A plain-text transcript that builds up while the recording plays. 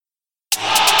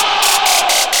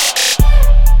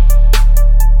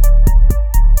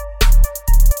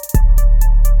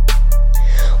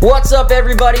What's up,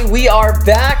 everybody? We are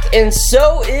back, and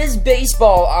so is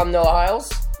baseball. I'm Noah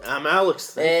Hiles. I'm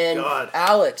Alex. Thank God.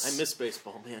 Alex. I miss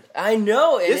baseball, man. I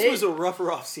know. And this was a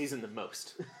rougher off season than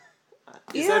most.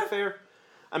 Is that fair?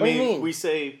 I mean, we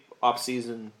say off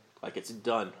season like it's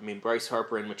done. I mean, Bryce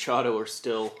Harper and Machado are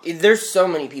still. There's so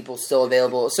many people still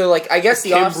available. So, I guess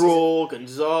the off Kimbrel,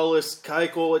 Gonzalez,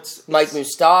 Keuchel. It's Mike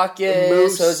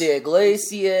Moustakas, Jose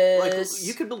Iglesias.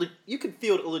 You could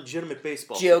field a legitimate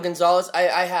baseball. Gio Gonzalez.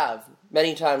 I have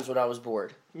many times when I was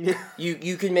bored. Yeah.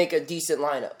 You can make a decent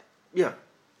lineup. Yeah.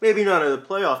 Maybe not a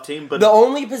playoff team, but the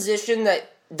only position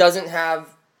that doesn't have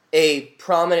a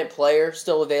prominent player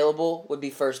still available would be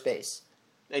first base.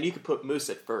 And you could put Moose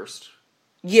at first.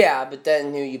 Yeah, but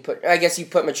then who you put? I guess you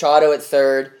put Machado at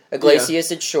third,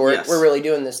 Iglesias at short. Yes. We're really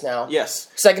doing this now.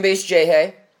 Yes. Second base,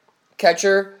 J-Hay.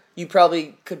 Catcher, you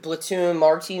probably could platoon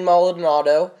Martin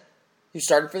Maldonado, who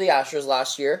started for the Astros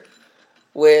last year,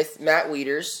 with Matt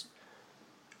Wieters.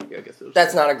 Yeah, I guess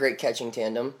that's not a great catching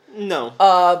tandem. No.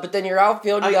 But then your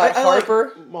outfield, you got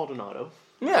Harper. Like Maldonado.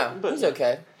 Yeah, but he's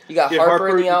okay. You got Harper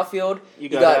in the outfield. You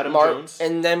got Adam Jones.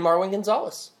 And then Marwin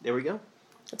Gonzalez. There we go.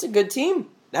 That's a good team.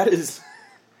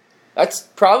 That's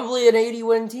probably an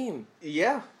 80-win team.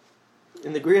 Yeah.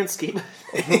 In the grand scheme.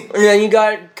 And then you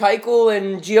got Keuchel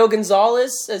and Gio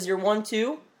Gonzalez as your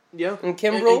 1-2. Yeah. And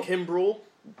Kimbrel. And Kimbrel.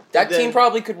 That team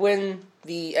probably could win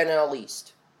the NL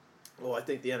East. Well, I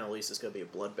think the NL East is going to be a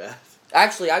bloodbath.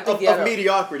 Actually, I think of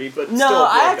mediocrity, but still no, a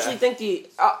bloodbath. I actually think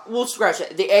we'll scratch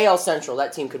it. The AL Central,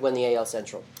 that team could win the AL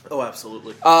Central. Oh,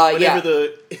 absolutely. Whenever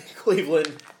the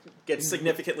Cleveland gets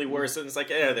significantly worse, and it's like,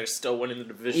 they're still winning the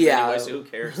division anyway, so who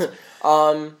cares?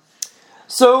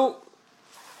 So,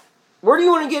 where do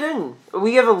you want to get in?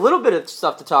 We have a little bit of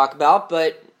stuff to talk about,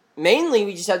 but mainly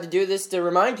we just have to do this to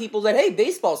remind people that, hey,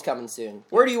 baseball's coming soon.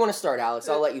 Where do you want to start, Alex?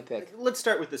 I'll let you pick. Let's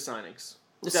start with the signings.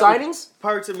 The signings?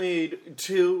 Pirates have made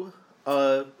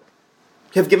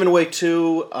have given away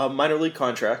two minor league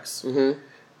contracts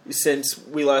since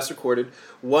we last recorded.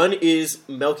 One is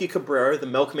Melky Cabrera, the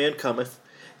milkman cometh,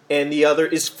 and the other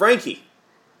is Frankie.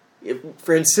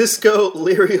 Francisco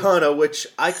Liriano, which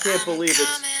I can't believe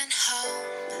it's...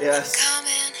 Yes.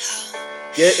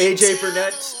 Get AJ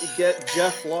Burnett, get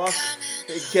Jeff Locke,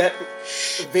 get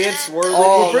Vance Worley.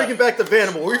 We're bringing back the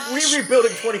Vanimal. We're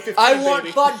rebuilding 2015, I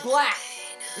want Bud Black.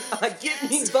 Give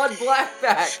me Bud Black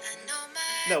back.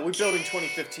 No, we're building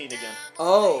 2015 again.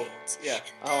 Oh. Yeah.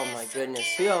 Oh, my goodness.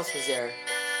 Who else was there?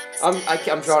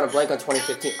 I'm drawing a blank on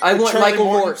 2015. I want Charlie Michael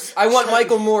Morton. Morse. I want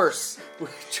Michael Morse.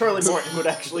 Charlie Morton would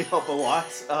actually help a lot.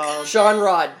 Sean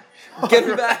Rod. Get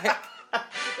him back.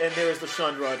 And there was the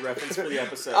Sean Rod reference for the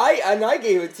episode. I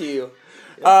gave it to you.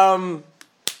 Yeah.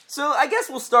 So I guess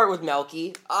we'll start with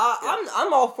Melky.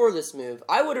 I'm all for this move.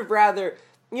 I would have rather...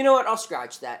 You know what? I'll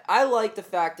scratch that. I like the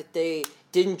fact that they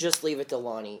didn't just leave it to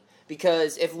Lonnie.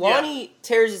 Because if Lonnie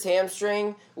tears his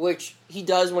hamstring, which he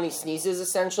does when he sneezes,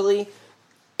 essentially,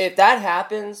 if that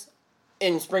happens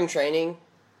in spring training,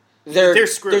 they're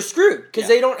screwed. They're screwed because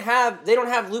they don't have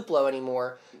Luplo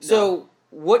anymore. No. So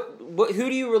who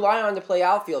do you rely on to play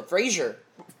outfield? Frazier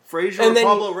or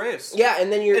Pablo Reyes. Yeah,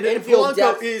 and then your infield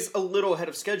depth is a little ahead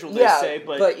of schedule, they say.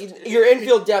 But your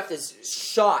infield depth is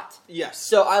shot. Yes.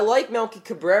 So I like Melky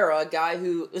Cabrera, a guy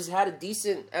who has had a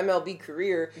decent MLB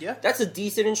career. Yeah. That's a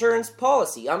decent insurance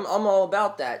policy. I'm all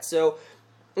about that. So,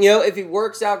 if it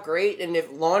works out, great. And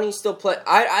if Lonnie still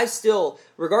I still,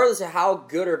 regardless of how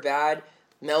good or bad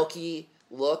Melky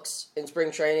looks in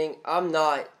spring training,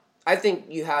 I think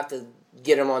you have to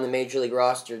get him on the Major League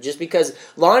roster. Just because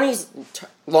Lonnie's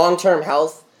long-term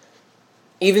health,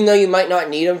 even though you might not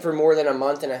need him for more than a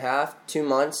month and a half, 2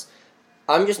 months,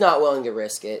 I'm just not willing to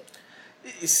risk it.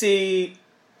 See,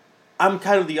 I'm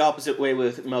kind of the opposite way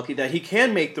with Melky, that he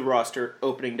can make the roster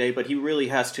opening day, but he really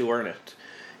has to earn it.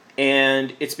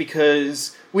 And it's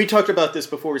because, we talked about this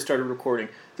before we started recording,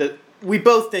 that we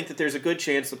both think that there's a good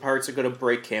chance the Pirates are going to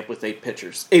break camp with 8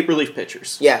 relief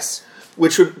pitchers. Yes.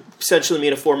 Which would essentially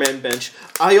mean a 4-man bench.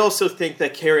 I also think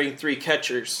that carrying 3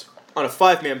 catchers on a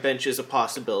 5-man bench is a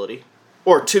possibility.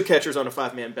 Or 2 catchers on a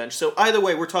 5-man bench. So either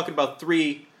way, we're talking about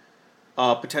 3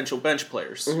 potential bench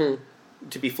players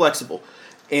to be flexible.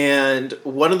 And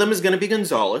one of them is going to be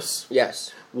Gonzalez.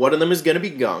 Yes. One of them is going to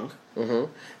be Gung.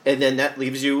 And then that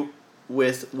leaves you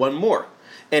with one more.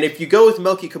 And if you go with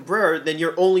Melky Cabrera, then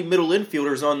your only middle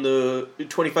infielders on the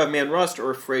 25-man roster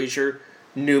are Frazier,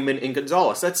 Newman, and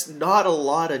Gonzalez. That's not a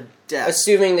lot of depth.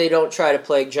 Assuming they don't try to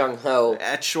play Jung Ho.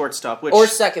 At shortstop. Or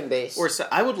second base.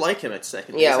 I would like him at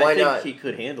second base. Yeah, why not? I think he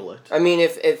could handle it. I mean,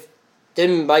 if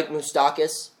didn't Mike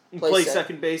Moustakas play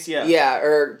second base? Yeah. Yeah,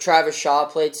 or Travis Shaw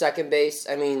played second base.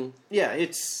 I mean... Yeah,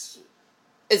 it's...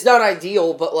 it's not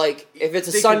ideal, but like if it's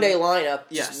a Sunday lineup,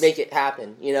 yes. just make it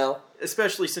happen.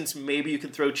 Especially since maybe you can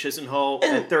throw Chisenhall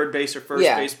at third base or first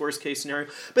base, worst case scenario.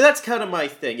 But that's kind of my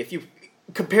thing. If you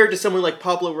compared to someone like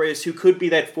Pablo Reyes, who could be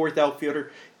that fourth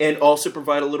outfielder and also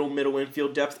provide a little middle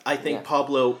infield depth, I think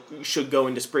Pablo should go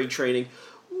into spring training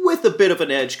with a bit of an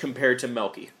edge compared to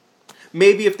Melky.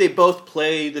 Maybe if they both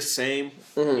play the same,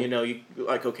 I'll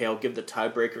give the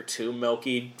tiebreaker to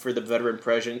Melky for the veteran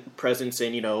presence,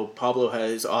 and, Pablo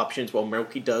has options while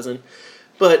Melky doesn't.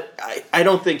 But I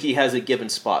don't think he has a given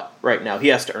spot right now. He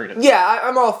has to earn it. Yeah,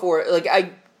 I'm all for it. Like,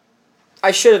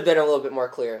 I should have been a little bit more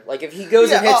clear. Like, if he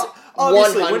goes and hits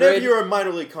obviously, 100... whenever you're a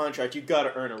minor league contract, you've got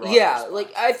to earn a roster spot.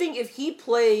 Like, I think if he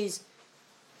plays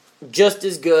just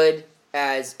as good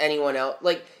as anyone else,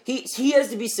 like, he has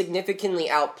to be significantly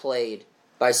outplayed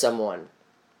by someone.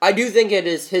 I do think it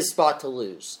is his spot to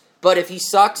lose. But if he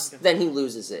sucks, then he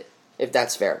loses it, if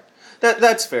that's fair.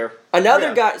 That's fair.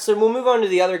 Another guy, so we'll move on to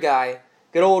the other guy,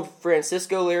 good old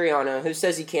Francisco Liriano, who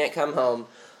says he can't come home.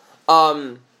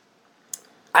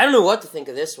 I don't know what to think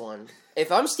of this one.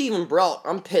 If I'm Steven Brault,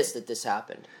 I'm pissed that this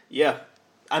happened. Yeah.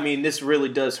 I mean, this really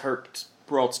does hurt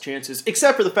Brault's chances,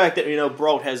 except for the fact that,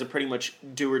 Brault has a pretty much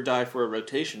do or die for a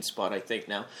rotation spot, I think,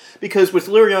 now. Because with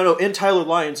Liriano and Tyler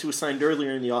Lyons, who was signed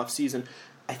earlier in the offseason,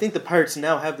 I think the Pirates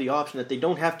now have the option that they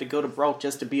don't have to go to Brault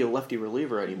just to be a lefty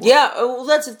reliever anymore. Yeah, well,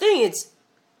 that's the thing.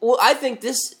 I think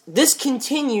this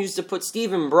continues to put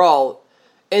Steven Brault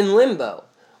in limbo,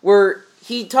 where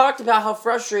he talked about how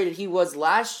frustrated he was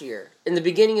last year, in the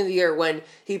beginning of the year, when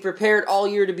he prepared all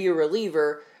year to be a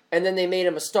reliever, and then they made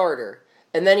him a starter.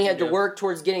 And then he had to work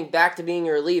towards getting back to being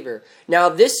a reliever. Now,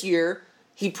 this year,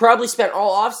 he probably spent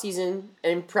all offseason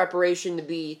in preparation to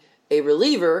be a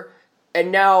reliever, and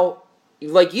now,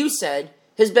 like you said,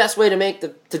 his best way to make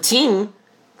the team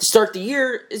to start the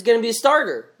year is going to be a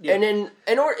starter. Yeah. And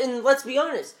let's be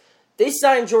honest, they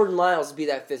signed Jordan Lyles to be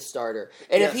that fifth starter.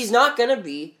 And if he's not going to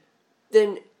be,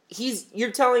 then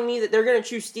you're telling me that they're going to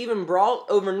choose Steven Brault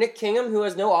over Nick Kingham, who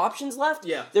has no options left?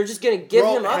 Yeah. They're just going to give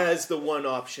him up? Brault has the one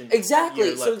option.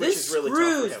 Exactly. Left, so this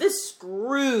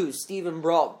screws Steven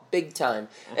Brault big time.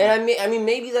 Mm-hmm. And I mean,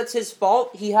 maybe that's his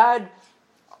fault. He had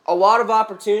a lot of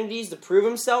opportunities to prove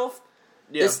himself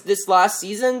this last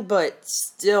season, but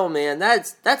still, man,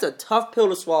 that's a tough pill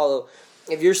to swallow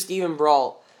if you're Steven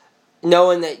Brault,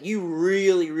 knowing that you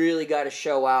really, really got to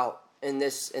show out in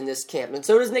this camp. And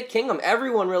so does Nick Kingham.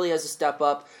 Everyone really has to step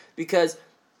up because,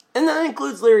 and that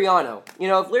includes Liriano.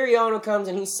 If Liriano comes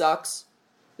and he sucks,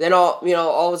 then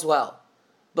all is well.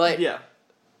 But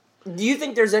do you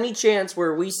think there's any chance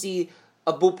where we see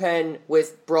a bullpen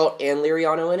with Brault and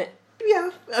Liriano in it?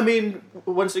 Yeah. I mean,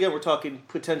 once again, we're talking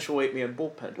potential 8-man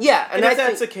bullpen. Yeah. And if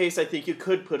that's the case, I think you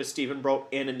could put a Steven Brault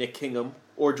and a Nick Kingham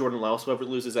or Jordan Lyles, whoever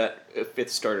loses that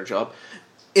fifth starter job,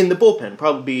 in the bullpen.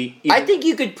 Probably I think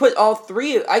you could put all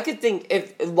three. I could think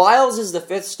if Lyles is the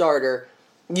fifth starter,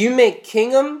 you make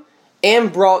Kingham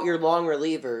and Brault your long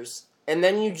relievers, and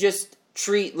then you just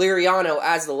treat Liriano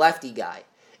as the lefty guy.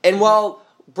 And while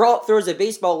Brault throws a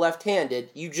baseball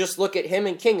left-handed, you just look at him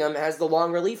and Kingham as the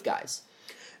long relief guys.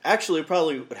 Actually, it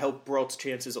probably would help Brault's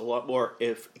chances a lot more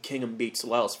if Kingham beats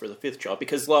Lyles for the fifth job,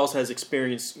 because Lyles has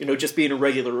experience, just being a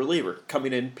regular reliever,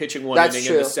 coming in, pitching one inning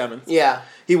in the seventh. Yeah.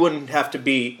 He wouldn't have to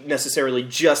be necessarily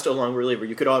just a long reliever.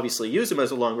 You could obviously use him as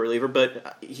a long reliever,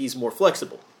 but he's more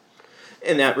flexible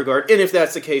in that regard. And if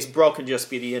that's the case, Brault can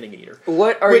just be the inning eater.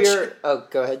 What are your... Oh,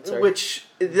 go ahead, sorry. Which,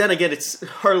 then again, it's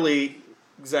hardly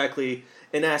exactly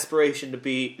an aspiration to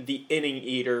be the inning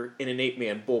eater in an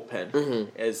 8-man bullpen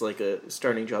as like a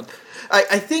starting job.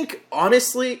 I think,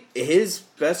 honestly, his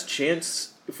best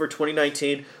chance for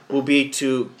 2019 will be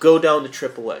to go down to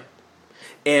AAA.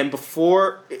 And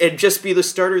just be the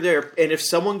starter there. And if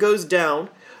someone goes down,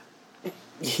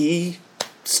 he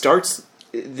starts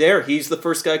there. He's the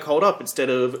first guy called up instead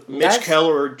of Mitch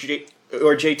Keller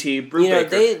or JT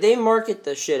Brubaker. They market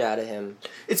the shit out of him.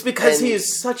 It's because he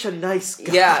is such a nice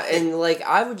guy. Yeah, and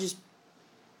I would just...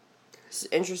 It's an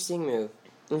interesting move.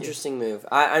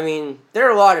 I mean, there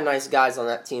are a lot of nice guys on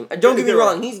that team. Don't get me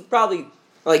wrong, he's probably...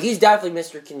 he's definitely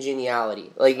Mr.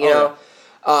 Congeniality.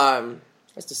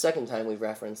 That's the second time we've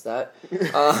referenced that.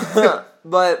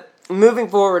 But moving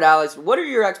forward, Alex, what are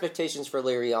your expectations for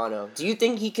Liriano? Do you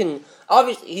think he can...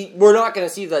 Obviously, we're not going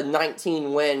to see the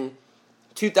 19-win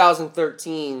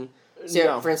 2013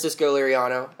 San Francisco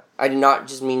Liriano. I did not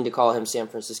just mean to call him San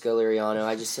Francisco Liriano.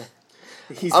 I just said...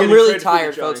 I'm really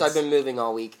tired, folks. I've been moving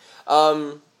all week.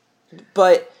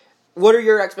 But what are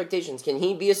your expectations? Can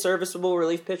he be a serviceable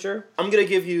relief pitcher? I'm going to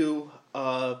give you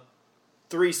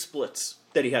 3 splits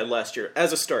that he had last year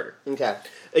as a starter. Okay.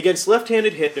 Against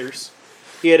left-handed hitters,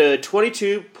 He had a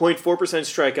 22.4%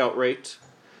 strikeout rate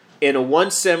and a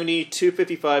 170,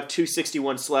 255,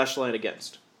 261 slash line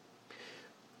against.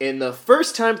 In the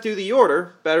first time through the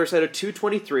order, batters had a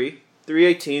 223,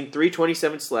 318,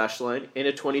 327 slash line, and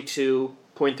a 22.3%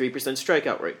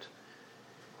 strikeout rate.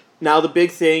 Now, the big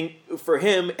thing for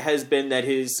him has been that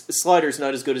his slider's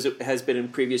not as good as it has been in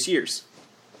previous years.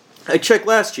 I checked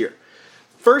last year.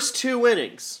 First 2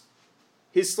 innings,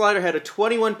 his slider had a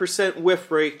 21%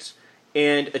 whiff rate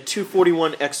and a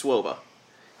 241 xWOBA.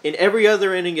 In every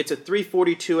other inning, it's a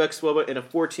 342 xWOBA and a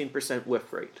 14%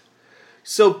 whiff rate.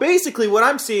 So basically what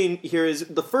I'm seeing here is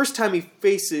the first time he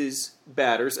faces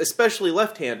batters, especially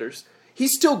left-handers,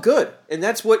 he's still good. And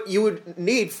that's what you would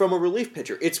need from a relief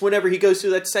pitcher. It's whenever he goes through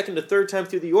that second to third time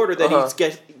through the order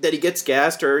that he gets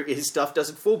gassed or his stuff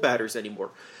doesn't fool batters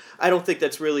anymore. I don't think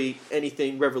that's really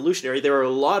anything revolutionary. There are a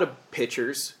lot of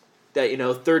pitchers that,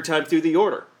 third time through the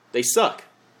order, they suck.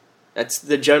 That's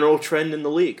the general trend in the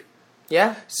league.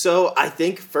 Yeah. So I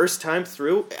think first time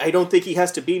through, I don't think he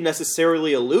has to be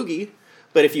necessarily a loogie.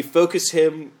 But if you focus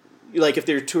him, like if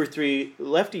there are 2 or 3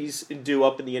 lefties due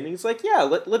up in the innings,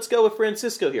 let's go with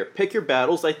Francisco here. Pick your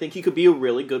battles. I think he could be a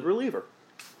really good reliever.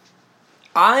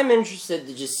 I'm interested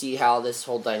to just see how this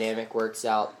whole dynamic works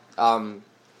out. Him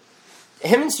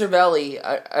and Cervelli,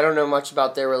 I don't know much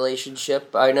about their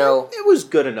relationship. I know it was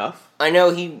good enough. I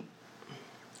know he.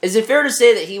 Is it fair to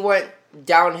say that he went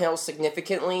downhill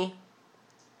significantly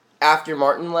after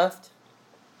Martin left?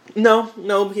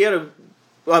 No, he had a.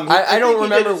 I don't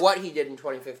remember what he did in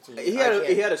 2015. He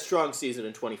had a strong season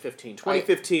in 2015.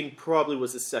 2015 probably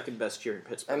was his second best year in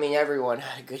Pittsburgh. I mean, everyone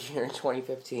had a good year in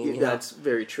 2015. That's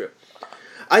very true.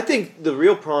 I think the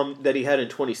real problem that he had in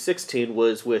 2016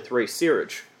 was with Ray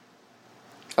Searage.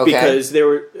 Okay. Because there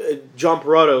were John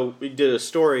Parado did a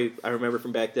story I remember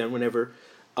from back then. Whenever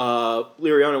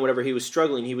Liriano, whenever he was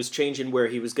struggling, he was changing where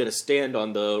he was going to stand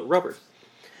on the rubber.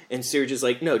 And Searage is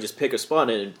like, no, just pick a spot.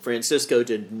 And Francisco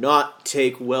did not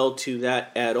take well to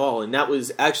that at all. And that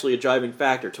was actually a driving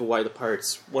factor to why the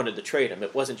Pirates wanted to trade him.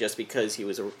 It wasn't just because he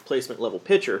was a replacement-level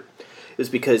pitcher. It was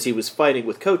because he was fighting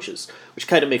with coaches, which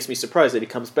kind of makes me surprised that he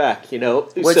comes back, With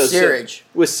Searage?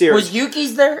 With Searage. Was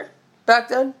Yuki's there back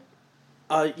then?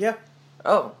 Yeah.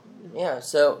 Oh, yeah.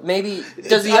 So maybe...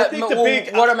 Does he have,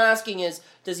 what I'm asking is,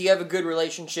 does he have a good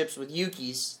relationships with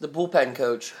Yuki's, the bullpen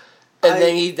coach? And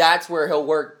then that's where he'll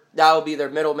work. That will be their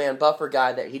middleman buffer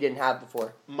guy that he didn't have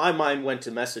before. My mind went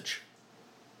to Message,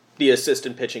 the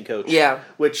assistant pitching coach. Yeah.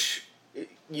 Which,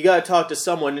 you got to talk to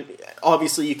someone.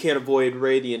 Obviously, you can't avoid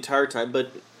Ray the entire time,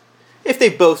 but if they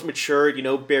both matured,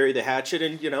 bury the hatchet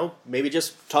and, maybe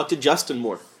just talk to Justin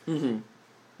more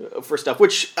for stuff,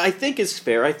 which I think is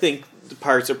fair. I think the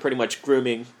Pirates are pretty much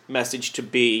grooming Message to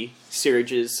be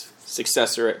Searage's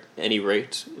successor at any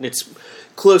rate. And it's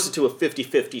closer to a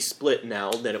 50-50 split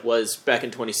now than it was back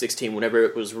in 2016 whenever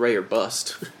it was Ray or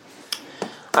bust.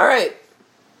 All right.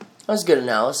 That was good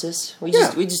analysis. We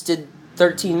just did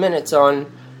 13 minutes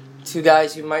on 2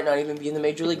 guys who might not even be in the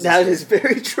major leagues. That is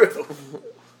very true.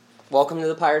 Welcome to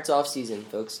the Pirates offseason,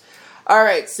 folks. All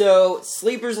right, so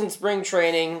sleepers in spring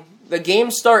training. The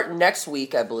games start next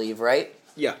week, I believe, right?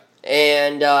 Yeah.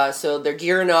 And so they're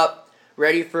gearing up,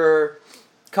 ready for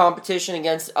competition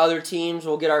against other teams.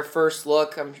 We'll get our first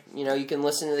look. You can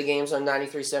listen to the games on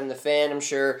 93.7 The Fan. I'm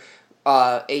sure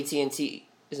AT&T.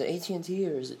 Is it AT&T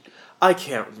or is it? I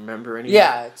can't remember anymore.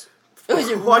 Yeah.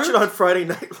 Watch it on Friday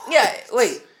night. Yeah,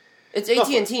 wait. It's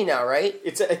AT&T now, right?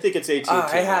 I think it's AT&T.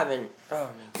 I haven't. Oh,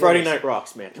 Friday Night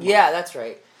Rocks, man. Yeah, that's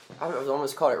right. I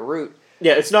almost called it Root.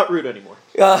 Yeah, it's not Root anymore.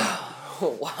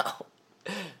 Wow.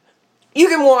 You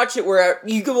can watch it where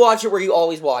you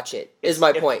always watch it. Is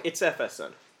my point. It's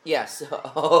FSN. Yes.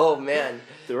 Oh man.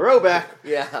 Throwback.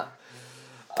 Yeah.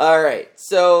 All right.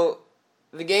 So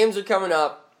the games are coming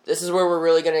up. This is where we're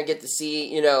really going to get to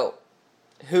see,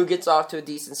 who gets off to a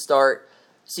decent start.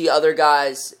 See other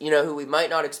guys, who we might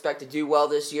not expect to do well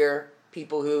this year.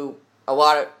 People who a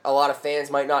lot of fans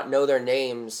might not know their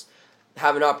names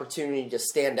have an opportunity to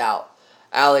stand out.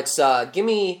 Alex, give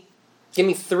me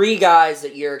 3 guys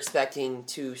that you're expecting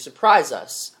to surprise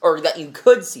us, or that you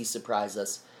could see surprise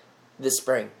us this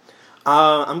spring.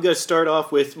 I'm going to start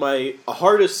off with my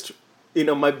hardest,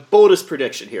 my boldest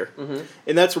prediction here,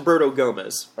 and that's Roberto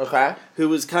Gomez. Okay. Who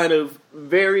was kind of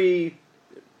very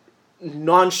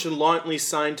nonchalantly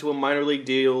signed to a minor league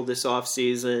deal this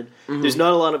offseason. There's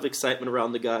not a lot of excitement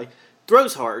around the guy.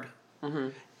 Throws hard.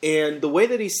 And the way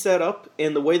that he's set up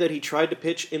and the way that he tried to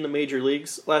pitch in the major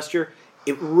leagues last year,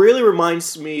 it really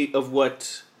reminds me of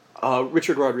what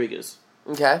Richard Rodriguez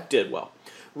did well.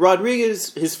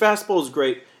 Rodriguez, his fastball is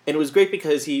great, and it was great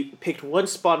because he picked one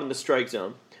spot in the strike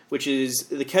zone, which is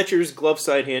the catcher's glove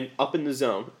side hand up in the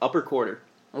zone, upper corner.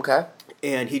 Okay.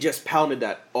 And he just pounded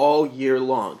that all year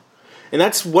long. And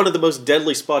that's one of the most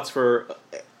deadly spots for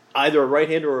either a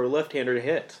right-hander or a left-hander to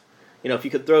hit. If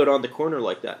you could throw it on the corner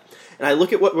like that. And I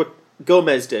look at what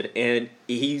Gomez did, and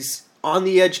he's on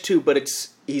the edge too, but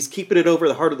he's keeping it over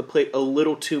the heart of the plate a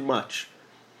little too much.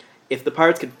 If the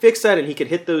Pirates can fix that and he can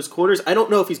hit those corners, I don't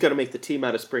know if he's going to make the team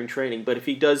out of spring training, but if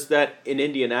he does that in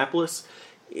Indianapolis,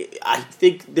 I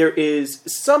think there is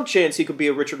some chance he could be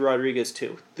a Richard Rodriguez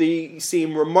too. They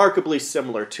seem remarkably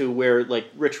similar to where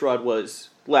Rich Rod was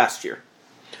last year.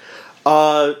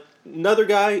 Another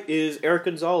guy is Eric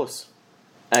Gonzalez.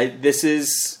 This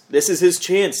is his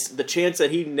chance, the chance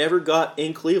that he never got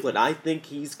in Cleveland. I think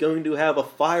he's going to have a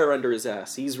fire under his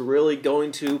ass. He's really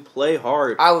going to play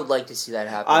hard. I would like to see that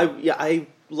happen. I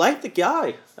like the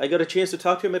guy. I got a chance to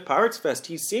talk to him at Pirates Fest.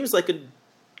 He seems like a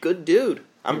good dude.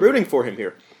 I'm rooting for him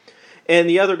here. And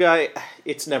the other guy,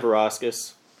 it's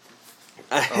Neverauskas.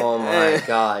 Oh my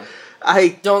God!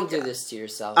 Don't do this to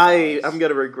yourself. I'm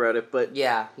gonna regret it, but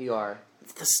yeah, you are.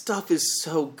 The stuff is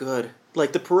so good. The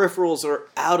peripherals are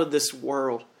out of this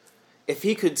world. If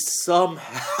he could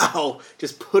somehow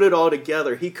just put it all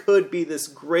together, he could be this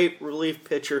great relief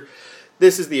pitcher.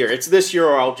 This is the year. It's this year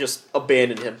or I'll just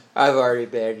abandon him. I've already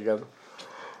abandoned him.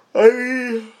 I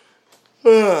mean,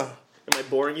 am I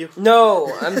boring you?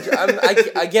 No,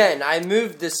 I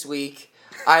moved this week.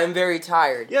 I'm very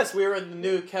tired. Yes, we are in the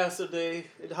new Casa de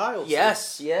Hiles.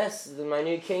 Yes, my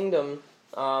new kingdom.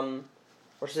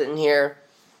 We're sitting here.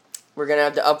 We're going to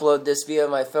have to upload this via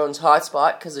my phone's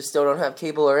hotspot because I still don't have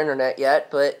cable or internet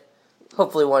yet, but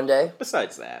hopefully one day.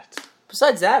 Besides that,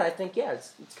 I think, yeah,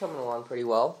 it's coming along pretty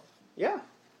well. Yeah.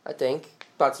 I think.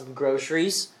 Bought some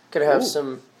groceries. Gonna have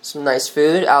some nice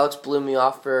food. Alex blew me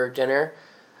off for dinner.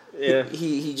 Yeah.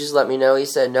 He just let me know. He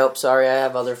said, nope, sorry, I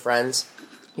have other friends.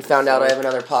 He found out I have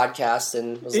another podcast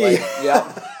and was like,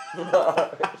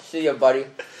 yep. See ya, buddy.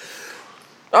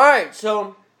 Alright,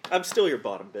 so... I'm still your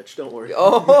bottom bitch, don't worry.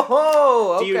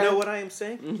 Oh, okay. Do you know what I am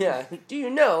saying? Yeah, do you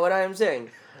know what I am saying?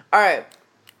 Alright.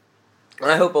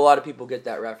 I hope a lot of people get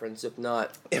that reference. If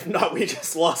not, we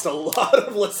just lost a lot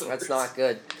of listeners. That's not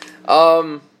good.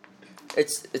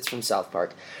 It's from South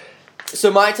Park.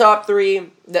 So my top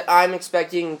three that I'm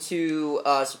expecting to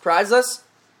surprise us: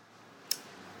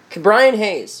 Brian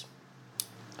Hayes.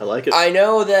 I like it. I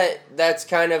know that's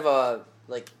kind of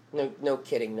no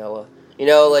kidding, Noah.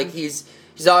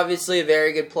 He's obviously a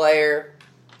very good player,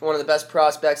 one of the best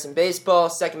prospects in baseball,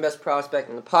 second best prospect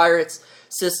in the Pirates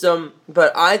system.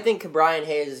 But I think Brian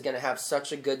Hayes is going to have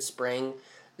such a good spring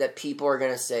that people are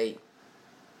going to say,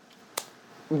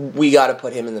 we got to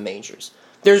put him in the majors.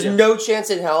 There's no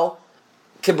chance in hell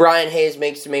Brian Hayes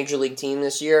makes the major league team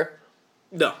this year.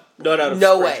 No, not out of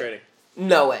spring training.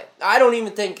 No way. I don't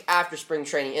even think after spring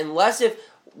training, unless if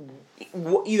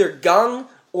either Gung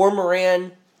or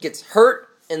Moran gets hurt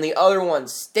and the other one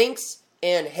stinks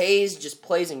and Hayes just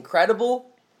plays incredible.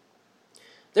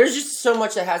 There's just so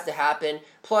much that has to happen.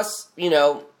 Plus,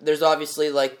 there's obviously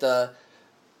the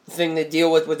thing they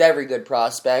deal with every good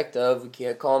prospect of we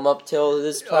can't call him up till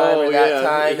this time or that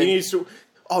time. He needs to.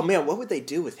 Oh man, what would they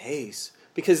do with Hayes?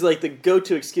 Because the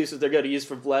go-to excuses they're going to use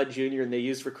for Vlad Jr. and they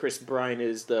use for Chris Bryant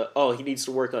is he needs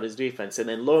to work on his defense, and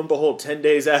then lo and behold, 10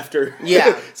 days after,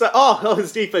 it's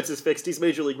his defense is fixed, he's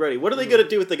major league ready. What are they going to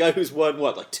do with the guy who's won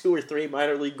 2 or 3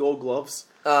 minor league Gold Gloves?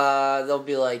 They'll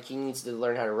be like, he needs to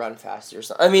learn how to run faster or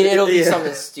something. I mean, it'll be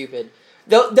something stupid.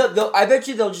 I bet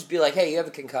you they'll just be like, hey, you have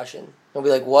a concussion. They'll be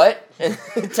like, what? And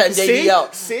 10-day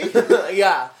DL. See?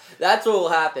 Yeah, that's what will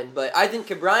happen. But I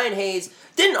think Brian Hayes,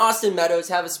 didn't Austin Meadows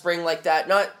have a spring like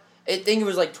that? I think it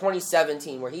was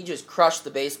 2017 where he just crushed the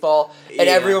baseball and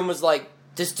everyone was like,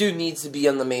 this dude needs to be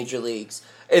in the major leagues.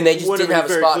 And they just didn't have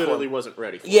a spot for him. Clearly wasn't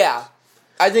ready for it.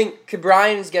 I think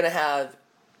Brian is going to have...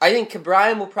 I think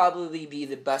Brian will probably be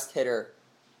the best hitter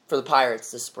for the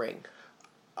Pirates this spring.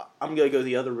 I'm going to go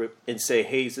the other route and say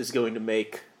Hayes is going to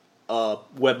make a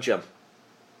web gem.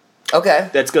 Okay.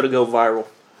 That's going to go viral.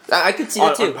 I could see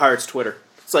that too. On Pirates Twitter.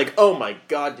 It's like, oh my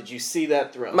god, did you see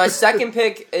that throw? My second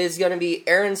pick is going to be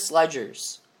Aaron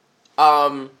Sledgers.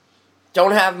 Don't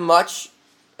have much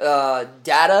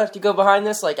data to go behind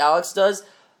this like Alex does.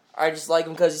 I just like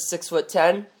him because he's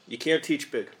 6'10". You can't teach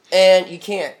big. And you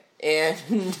can't. And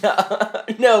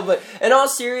no, but in all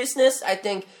seriousness, I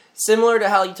think similar to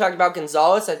how you talked about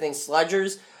Gonzalez, I think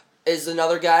Sledgers is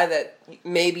another guy that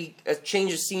maybe a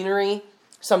change of scenery,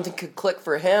 something could click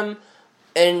for him.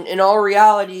 And in all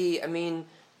reality, I mean,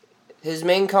 his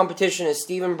main competition is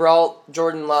Steven Brault,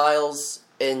 Jordan Lyles,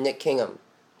 and Nick Kingham.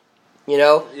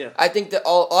 Yeah. I think that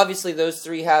obviously those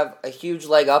three have a huge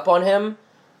leg up on him,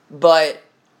 but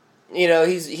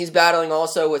he's battling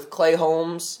also with Clay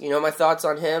Holmes. My thoughts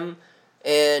on him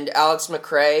and Alex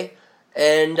McRae,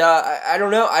 and I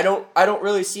don't know. I don't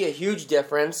really see a huge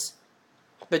difference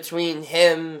between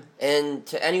him and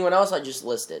to anyone else I just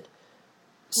listed.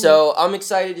 So I'm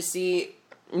excited to see.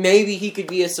 Maybe he could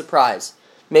be a surprise.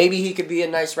 Maybe he could be a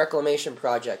nice reclamation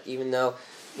project, even though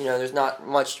there's not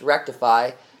much to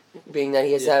rectify, being that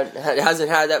he hasn't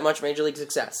had that much major league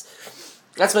success.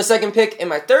 That's my second pick. And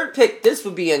my third pick, this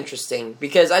would be interesting,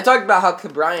 because I talked about how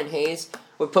Brian Hayes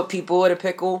would put people in a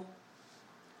pickle.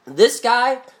 This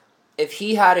guy, if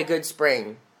he had a good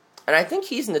spring, and I think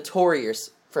he's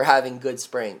notorious for having good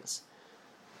springs.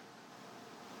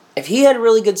 If he had a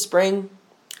really good spring,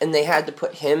 and they had to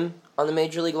put him on the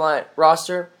Major League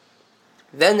roster,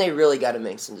 then they really got to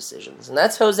make some decisions. And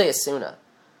that's Jose Osuna.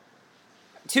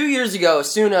 2 years ago,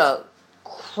 Osuna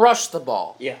crushed the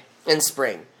ball in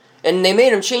spring. And they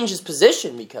made him change his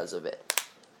position because of it.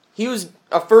 He was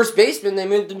a first baseman. They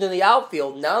moved him to the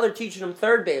outfield. Now they're teaching him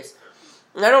third base.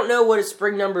 And I don't know what his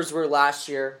spring numbers were last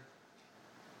year,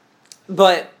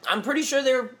 but I'm pretty sure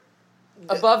they're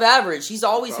above average. He's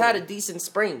always had a decent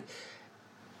spring.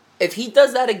 If he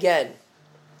does that again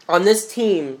on this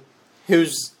team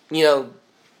who's, going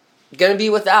to be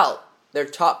without their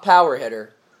top power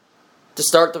hitter to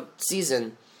start the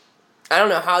season, I don't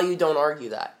know how you don't argue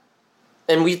that.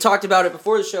 And we talked about it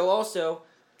before the show also.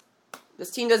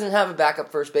 This team doesn't have a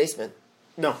backup first baseman.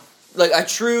 No. Like a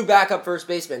true backup first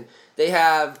baseman. They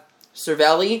have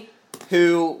Cervelli,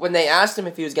 who, when they asked him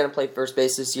if he was going to play first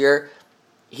base this year,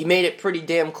 he made it pretty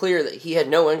damn clear that he had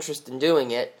no interest in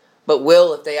doing it, but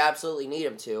will if they absolutely need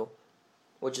him to,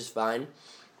 which is fine.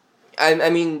 I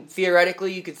mean,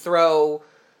 theoretically, you could throw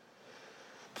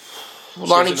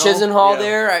Lonnie Chisenhall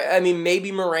there. I mean,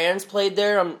 maybe Moran's played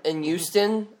there in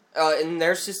Houston. In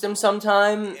their system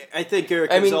sometime. I think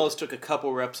Eric Gonzalez took a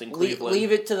couple reps in Cleveland.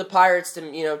 Leave it to the Pirates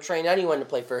to train anyone to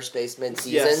play first base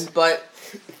mid-season. Yes. But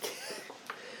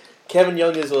Kevin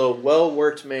Young is a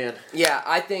well-worked man. Yeah,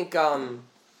 I think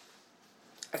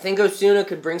Osuna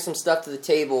could bring some stuff to the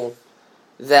table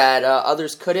that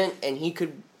others couldn't, and he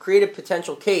could create a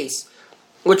potential case,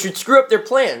 which would screw up their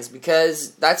plans,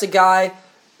 because that's a guy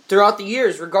throughout the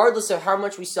years, regardless of how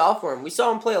much we saw for him. We saw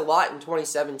him play a lot in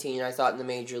 2017, I thought, in the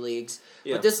major leagues.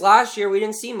 Yeah. But this last year, we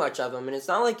didn't see much of him, and it's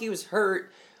not like he was hurt.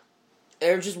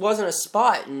 There just wasn't a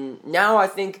spot. And now I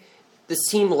think this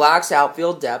team lacks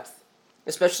outfield depth,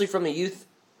 especially from the youth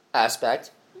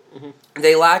aspect. Mm-hmm.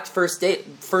 They lacked first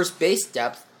base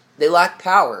depth. They lack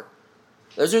power.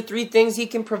 Those are three things he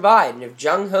can provide. And if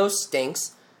Jung Ho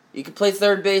stinks, you could play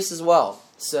third base as well.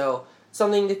 So,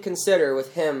 something to consider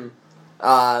with him.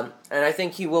 And I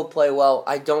think he will play well.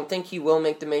 I don't think he will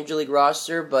make the Major League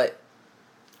roster, but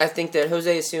I think that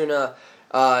Jose Osuna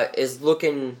is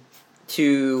looking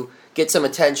to get some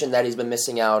attention that he's been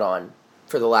missing out on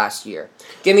for the last year.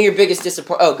 Give me your biggest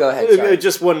disappointment. Oh, go ahead. Sorry.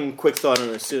 Just one quick thought on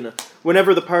Osuna.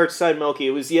 Whenever the Pirates signed Melky,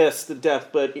 it was, yes, the depth,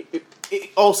 but it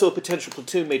also a potential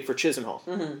platoon mate for Chisenhall.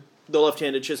 Mm-hmm. The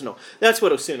left-handed Chisenhall. That's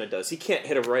what Osuna does. He can't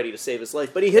hit a righty to save his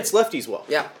life, but he hits lefties well.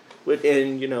 Yeah.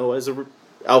 And, as a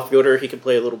outfielder, he can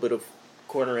play a little bit of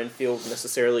corner infield,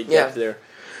 necessarily depth there.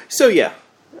 So, yeah,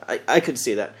 I could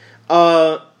see that.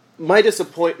 My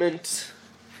disappointment,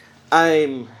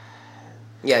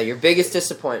 your biggest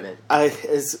disappointment.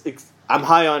 I'm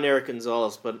high on Eric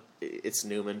Gonzalez, but it's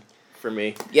Newman for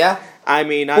me. Yeah? I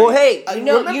mean,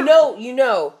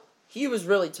 he was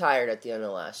really tired at the end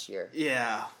of last year.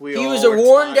 Yeah, he was a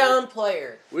worn-down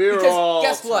player. We were all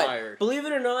guess what? tired. Believe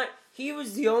it or not, he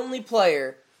was the only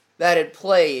player that had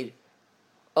played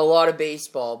a lot of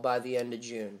baseball by the end of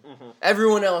June. Mm-hmm.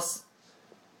 Everyone else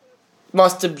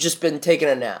must have just been taking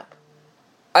a nap.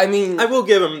 I mean, I will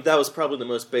give him that was probably the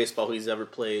most baseball he's ever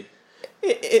played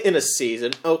in a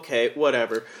season. Okay,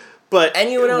 whatever. But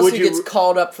anyone else who gets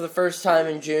called up for the first time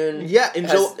in June,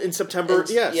 in September,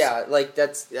 yes,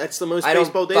 that's the most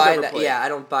baseball they've ever played. Yeah, I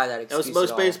don't buy that excuse. That was the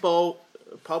most baseball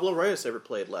Pablo Reyes ever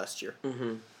played last year.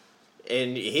 Mm-hmm.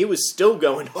 And he was still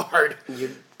going hard.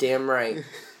 You're damn right.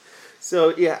 So,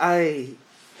 isn't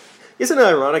it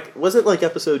ironic? Wasn't like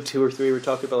episode 2 or 3 we were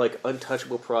talking about like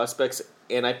untouchable prospects,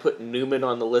 and I put Newman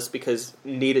on the list because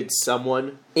needed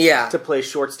someone to play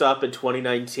shortstop in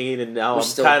 2019, and now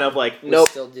I'm kind of like, nope.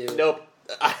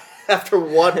 After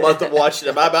 1 month of watching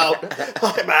him, I'm out.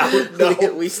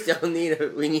 No. We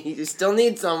still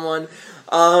need someone.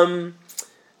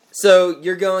 So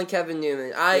you're going Kevin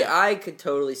Newman. I could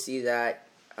totally see that.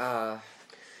 I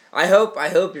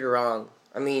hope you're wrong.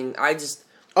 I mean, I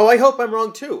hope I'm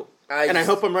wrong too. I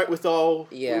hope I'm right with all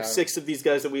 6 of these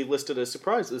guys that we listed as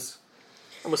surprises.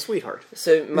 I'm a sweetheart.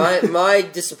 So my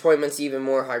disappointment's even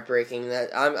more heartbreaking.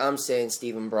 That I'm saying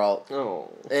Stephen Brault.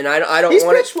 Oh, and I don't he's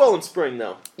want pitched well in spring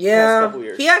though. Yeah, last couple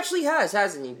years. he actually has,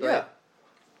 hasn't he? But Yeah,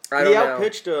 I don't he know.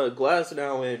 outpitched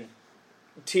Glasnow and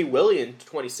T. Willie in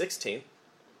 2016.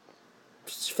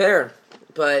 It's fair,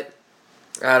 but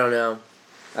I don't know.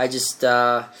 I just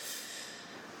don't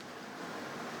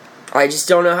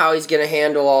know how he's gonna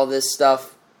handle all this stuff.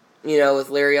 You know, with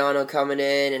Liriano coming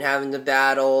in and having to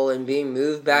battle and being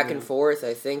moved back and forth,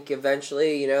 I think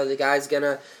eventually, the guy's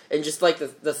gonna... And just like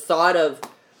the thought of...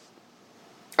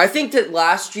 I think that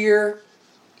last year,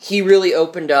 he really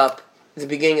opened up the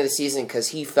beginning of the season because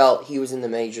he felt he was in the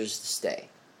majors to stay.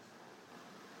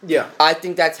 Yeah. I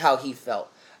think that's how he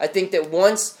felt. I think that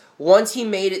once he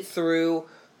made it through,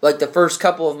 like, the first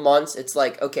couple of months, it's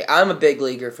like, okay, I'm a big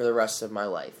leaguer for the rest of my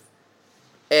life.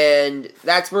 And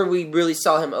that's where we really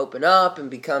saw him open up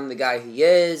and become the guy he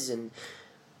is. And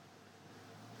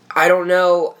I don't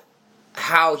know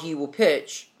how he will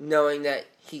pitch knowing that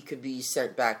he could be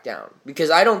sent back down. Because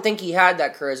I don't think he had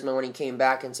that charisma when he came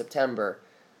back in September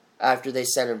after they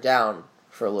sent him down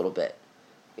for a little bit.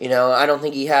 I don't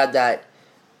think he had that.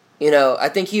 I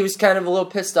think he was kind of a little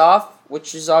pissed off,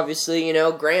 which is obviously,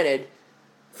 granted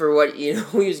for what, he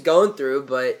was going through.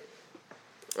 But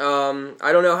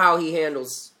I don't know how he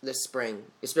handles this spring,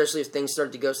 especially if things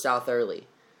start to go south early.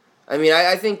 I mean,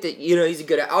 I think that, he's a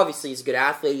good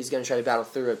athlete. He's going to try to battle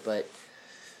through it, but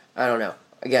I don't know.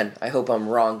 Again, I hope I'm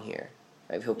wrong here.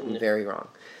 I hope I'm very wrong.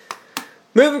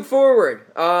 Moving forward,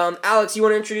 Alex, you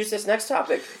want to introduce this next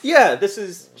topic? Yeah, this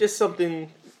is just something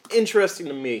interesting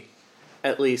to me,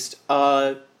 at least.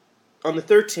 On the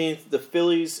 13th, the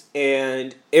Phillies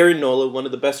and Aaron Nola, one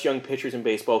of the best young pitchers in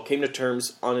baseball, came to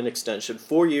terms on an extension.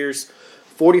 4 years,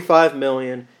 $45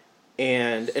 million,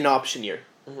 and an option year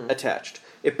attached.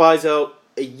 It buys out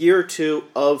a year or two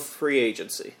of free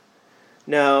agency.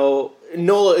 Now,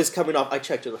 Nola is coming off. I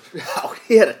checked it out.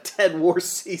 He had a 10-WAR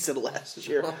season last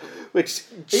year, which,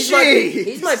 he's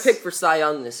my pick for Cy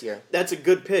Young this year. That's a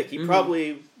good pick. He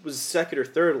probably was second or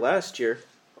third last year.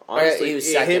 Honestly, he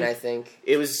was second, I think.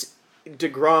 It was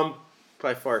DeGrom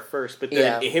by far first, but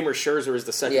then him or Scherzer is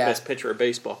the second best pitcher of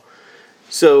baseball.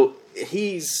 So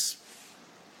he's,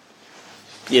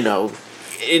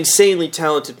 insanely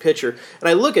talented pitcher. And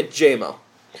I look at JMO,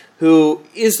 who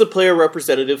is the player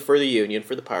representative for the Union,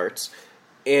 for the Pirates.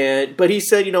 But he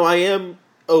said, I am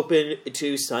open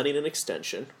to signing an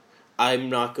extension. I'm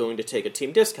not going to take a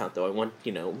team discount, though. I want,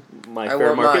 my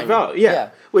fair market value. Yeah.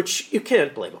 Which you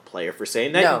can't blame a player for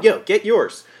saying that. No. Get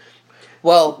yours.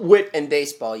 Well, in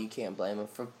baseball, you can't blame him.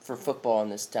 For football in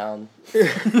this town,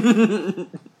 we're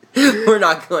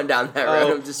not going down that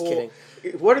road. I'm just kidding.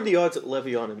 What are the odds that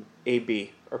Le'Veon and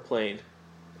AB are playing?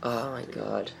 Oh, my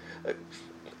God.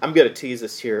 I'm going to tease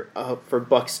this here for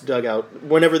Buck's Dugout.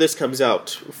 Whenever this comes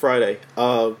out, Friday,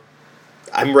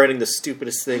 I'm writing the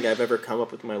stupidest thing I've ever come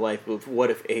up with in my life of what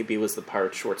if AB was the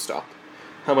Pirates shortstop?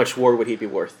 How much WAR would he be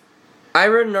worth? I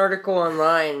read an article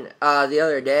online the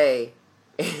other day,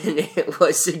 and it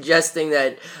was suggesting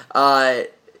that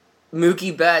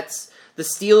Mookie Betts, the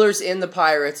Steelers and the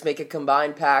Pirates make a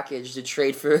combined package to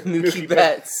trade for Mookie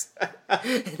Betts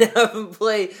and have him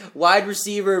play wide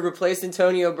receiver, replace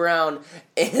Antonio Brown,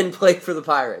 and play for the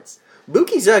Pirates.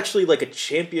 Mookie's actually like a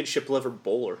championship-level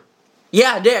bowler.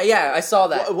 Yeah, I saw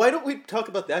that. Why don't we talk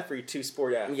about that for you two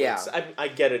sport athletes? Yeah. I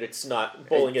get it, it's not,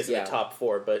 bowling isn't a top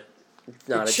four, but... It's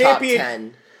not a top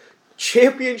 10.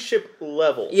 Championship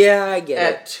level. Yeah, I get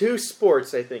it. At two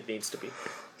sports, I think, needs to be.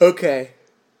 Okay.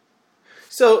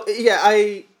 So, yeah,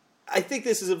 I think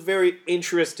this is a very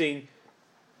interesting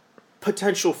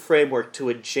potential framework to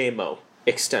a JMO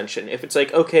extension. If it's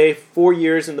like, okay, 4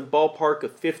 years in the ballpark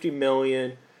of $50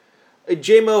 million.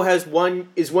 JMO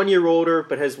is 1 year older,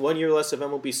 but has 1 year less of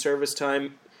MLB service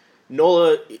time.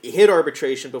 Nola hit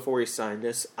arbitration before he signed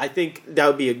this. I think that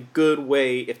would be a good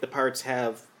way if the Pirates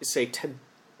have, say, $10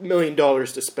 million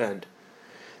to spend.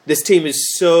 This team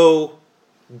is so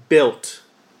built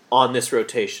on this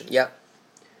rotation. Yep.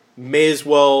 May as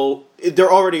well...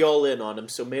 They're already all in on him,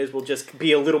 so may as well just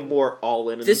be a little more all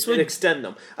in and extend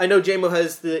them. I know JMO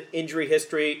has the injury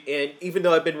history, and even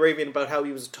though I've been raving about how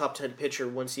he was a top 10 pitcher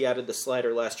once he added the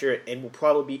slider last year, and will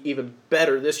probably be even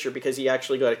better this year because he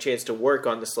actually got a chance to work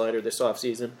on the slider this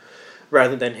offseason,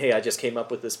 rather than, hey, I just came up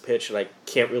with this pitch and I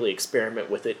can't really experiment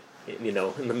with it, in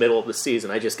the middle of the season.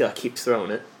 I just got to keep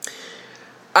throwing it.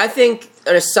 I think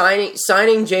signing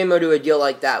JMO to a deal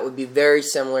like that would be very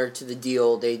similar to the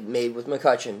deal they made with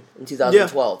McCutchen in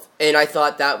 2012. Yeah. And I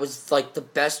thought that was like the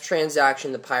best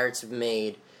transaction the Pirates have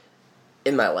made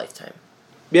in my lifetime.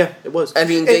 Yeah, it was. I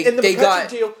mean, the McCutchen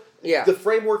deal, Yeah. The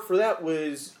framework for that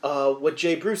was what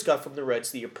Jay Bruce got from the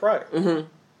Reds the year prior. Mm-hmm.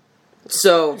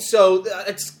 So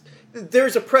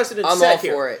there's a precedent I'm set all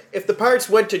here. for it. If the Pirates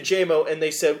went to JMO and they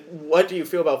said, "What do you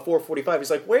feel about 445?" He's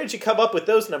like, "Where did you come up with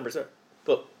those numbers?"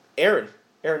 But Aaron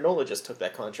Nola just took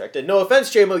that contract. And no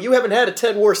offense, JMO, you haven't had a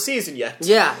 10-war season yet.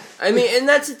 Yeah, I mean, and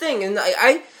that's the thing. And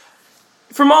I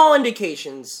from all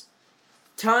indications,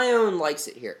 Taillon likes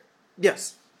it here.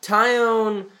 Yes.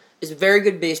 Taillon is a very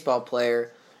good baseball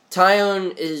player.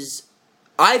 Taillon is,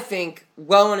 I think,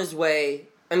 well on his way.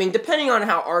 I mean, depending on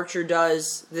how Archer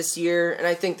does this year, and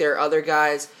I think there are other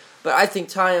guys, but I think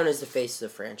Taillon is the face of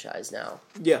the franchise now.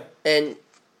 Yeah. And,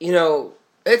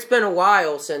 it's been a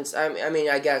while since, I mean,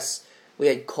 I guess we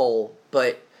had Cole,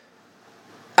 but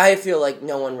I feel like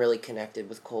no one really connected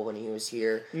with Cole when he was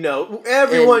here. No,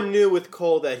 everyone knew with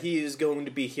Cole that he is going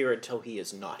to be here until he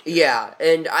is not here. Yeah,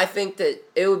 and I think that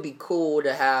it would be cool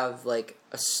to have, like,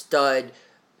 a stud,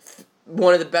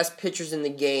 one of the best pitchers in the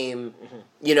game,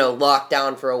 locked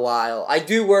down for a while. I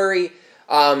do worry.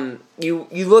 You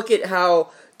look at how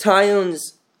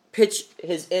Taillon's pitch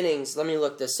his innings. Let me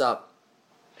look this up.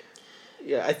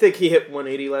 Yeah, I think he hit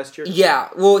 180 last year. Yeah,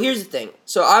 well, here's the thing.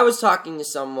 So I was talking to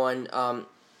someone, and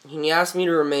he asked me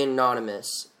to remain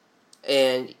anonymous,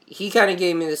 and he kind of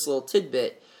gave me this little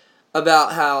tidbit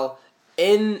about how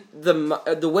in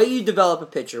the way you develop a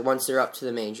pitcher once they're up to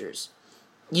the majors,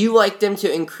 you like them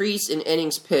to increase in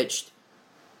innings pitched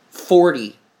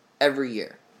 40 every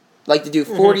year. Like to do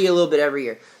 40 a little bit every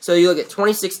year. So you look at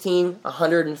 2016,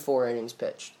 104 innings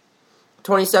pitched.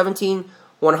 2017,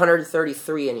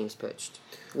 133 innings pitched.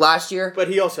 Last year... But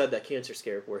he also had that cancer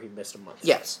scare where he missed a month.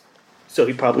 Yes. So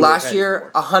he probably... Last year,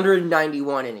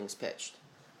 191 innings pitched.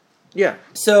 Yeah.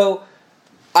 So,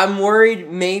 I'm worried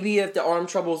maybe if the arm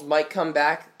troubles might come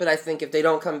back, but I think if they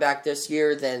don't come back this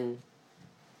year, then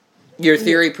your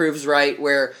theory proves right,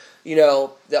 where,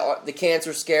 the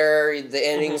cancer scare,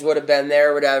 the innings would have been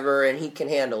there, whatever, and he can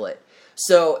handle it.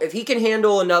 So, if he can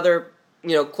handle another,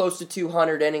 close to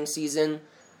 200 inning season,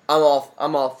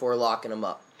 I'm all for locking him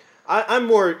up. I'm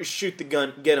more shoot the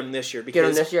gun, get him this year. Because get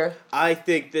him this year? I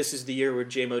think this is the year where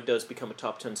JMO does become a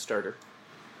top 10 starter.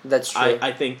 That's true.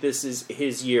 I think this is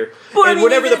his year. But and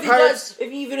whatever the Pirates...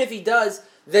 Even if he does,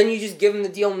 then you just give him the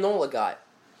deal Nola got.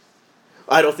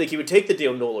 I don't think he would take the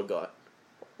deal Nola got.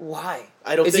 Why?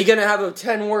 Is he going to have a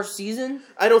 10-war season?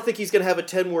 I don't think he's going to have a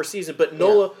 10-war season, but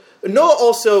Nola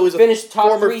also is finished top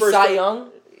former 3 first Cy Young.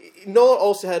 Nola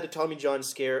also had the Tommy John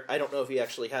scare. I don't know if he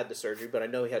actually had the surgery, but I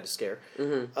know he had the scare.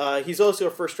 Mm-hmm. He's also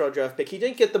a first-round draft pick. He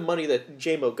didn't get the money that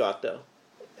JMO got, though,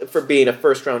 for being a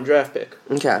first-round draft pick.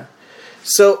 Okay.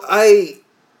 So I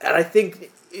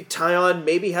think Taillon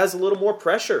maybe has a little more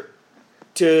pressure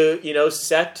to,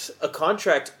 set a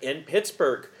contract in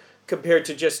Pittsburgh compared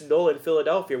to just Nola in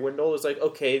Philadelphia, where Nola's like,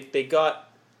 okay, they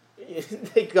got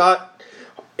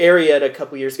Arrieta a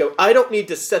couple years ago. I don't need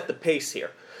to set the pace here.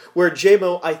 Where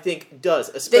JMO, I think, does,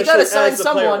 especially they gotta sign as the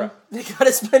someone. player. They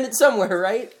gotta spend it somewhere,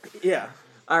 right? Yeah.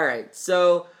 All right.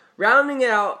 So rounding it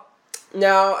out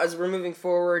now, as we're moving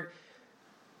forward.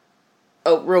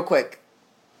 Oh, real quick,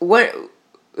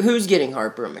 who's getting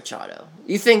Harper and Machado?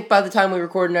 You think by the time we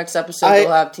record next episode,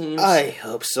 they'll have teams? I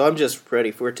hope so. I'm just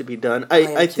ready for it to be done.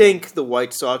 I think the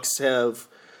White Sox have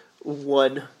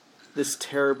won this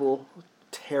terrible,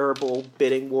 terrible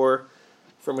bidding war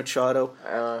for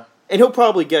Machado. And he'll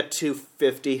probably get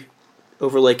 250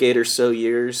 over like 8 or so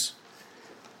years.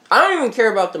 I don't even care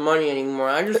about the money anymore.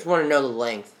 I just want to know the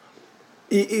length.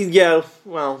 Yeah,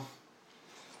 well,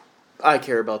 I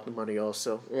care about the money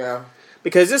also. Yeah.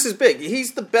 Because this is big.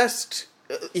 He's the best.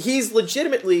 He's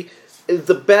legitimately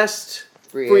the best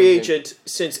free agent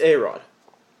since A-Rod.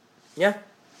 Yeah.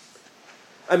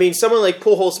 I mean, someone like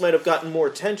Pujols might have gotten more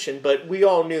attention, but we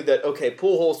all knew that, okay,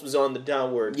 Pujols was on the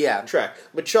downward track.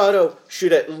 Machado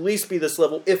should at least be this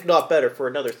level, if not better, for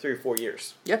another 3 or 4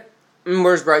 years. Yep. And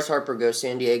where's Bryce Harper go?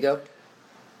 San Diego?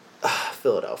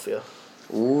 Philadelphia.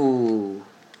 Ooh.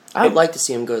 I would like to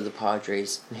see him go to the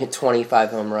Padres and hit 25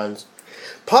 home runs.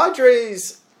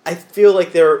 Padres, I feel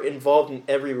like they're involved in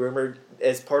every rumor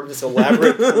as part of this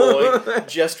elaborate ploy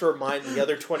just to remind the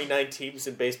other 29 teams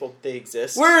in baseball that they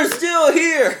exist. We're still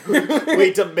here!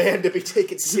 We demand to be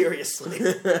taken seriously.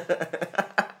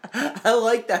 I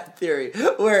like that theory,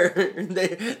 where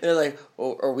they're like,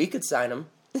 oh, or we could sign him.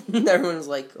 And everyone's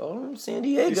like, oh, San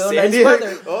Diego, nice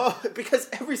weather. Oh, because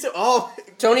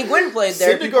Tony Gwynn played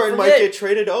there. Syndergaard might get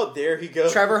traded. Oh, there he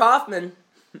goes. Trevor Hoffman.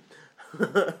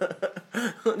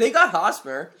 They got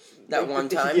Hosmer that one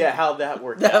time. Yeah, how'd that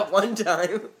work out? That one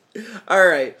time. All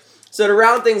right. So to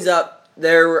round things up,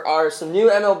 there are some new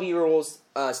MLB rules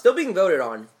still being voted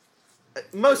on.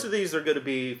 Most of these are going to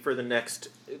be for the next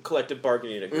collective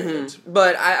bargaining agreement. Mm-hmm.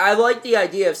 But I like the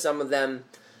idea of some of them.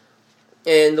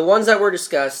 And the ones that were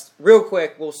discussed, real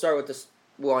quick, we'll start with this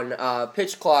one.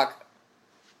 Pitch clock.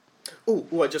 Ooh,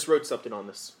 I just wrote something on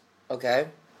this. Okay.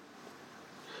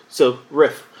 So,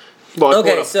 riff.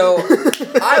 Okay, so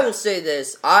I will say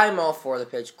this. I'm all for the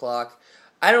pitch clock.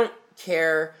 I don't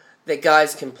care that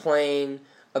guys complain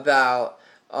about,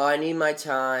 oh, I need my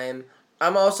time.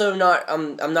 I'm also not.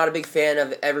 I'm not a big fan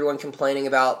of everyone complaining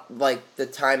about like the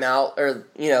timeout or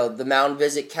the mound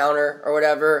visit counter or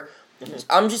whatever. Mm-hmm.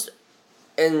 I'm just,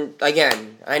 and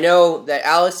again, I know that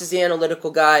Alex is the analytical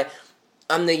guy.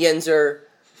 I'm the Yinzer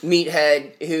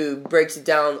meathead who breaks it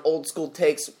down old school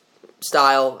takes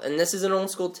style, and this is an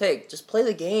old school take. Just play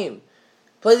the game.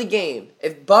 Play the game.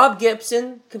 If Bob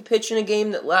Gibson could pitch in a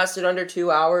game that lasted under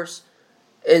 2 hours.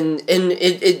 And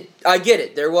I get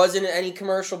it. There wasn't any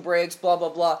commercial breaks, blah, blah,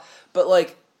 blah. But,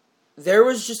 like, there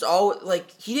was just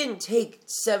he didn't take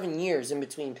 7 years in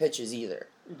between pitches either.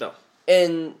 No.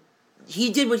 And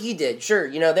he did what he did. Sure,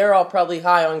 they're all probably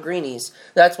high on greenies.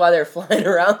 That's why they're flying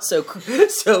around so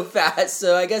fast.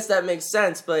 So I guess that makes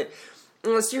sense. But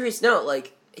on a serious note,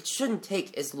 it shouldn't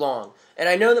take as long. And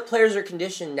I know that players are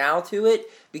conditioned now to it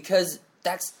because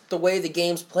that's the way the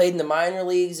game's played in the minor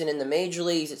leagues and in the major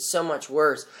leagues. It's so much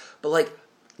worse. But,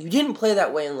 you didn't play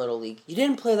that way in Little League. You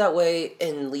didn't play that way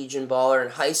in Legion Ball or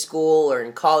in high school or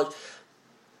in college.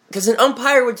 Because an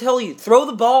umpire would tell you, throw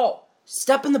the ball,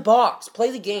 step in the box,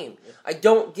 play the game. I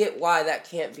don't get why that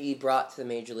can't be brought to the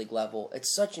major league level.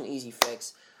 It's such an easy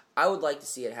fix. I would like to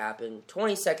see it happen.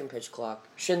 20-second pitch clock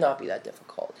should not be that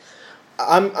difficult.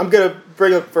 I'm going to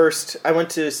bring up first, I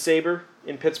went to Sabre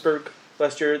in Pittsburgh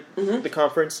last year, the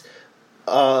conference.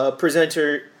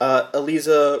 Presenter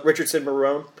Eliza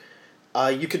Richardson-Marone.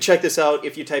 You can check this out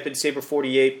if you type in Sabre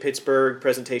 48 Pittsburgh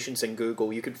presentations in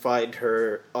Google. You can find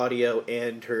her audio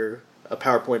and her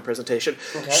PowerPoint presentation.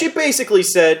 Okay. She basically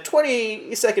said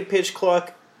 20-second pitch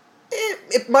clock,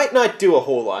 it might not do a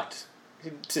whole lot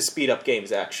to speed up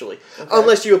games, actually. Okay.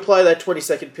 Unless you apply that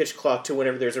 20-second pitch clock to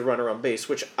whenever there's a runner on base,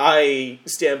 which I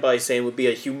stand by saying would be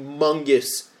a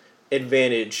humongous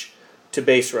advantage to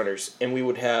base runners, and we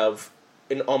would have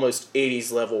an almost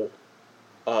 80s level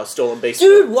stolen base.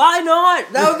 Dude, why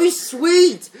not? That would be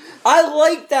sweet. I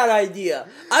like that idea.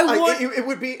 It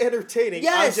would be entertaining.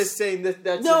 Yes. I'm just saying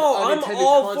that's no, an I'm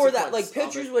all for that. consequence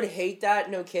Pitchers would hate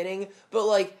that, no kidding.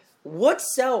 But, what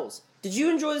sells? Did you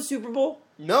enjoy the Super Bowl?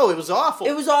 No, it was awful.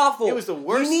 It was awful. It was the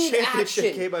worst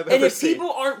championship game I've ever seen. And if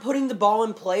people aren't putting the ball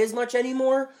in play as much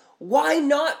anymore, why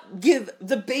not give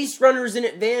the base runners an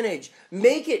advantage?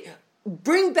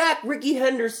 Bring back Ricky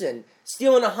Henderson,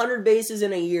 stealing 100 bases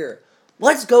in a year.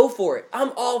 Let's go for it.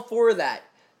 I'm all for that.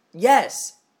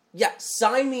 Yes. Yeah,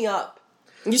 sign me up.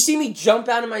 You see me jump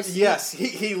out of my seat? Yes,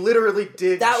 he literally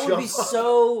did. That would be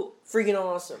so freaking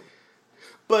awesome.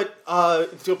 But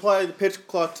to apply the pitch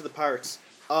clock to the Pirates,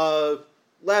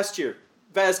 last year,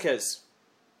 Vasquez,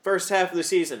 first half of the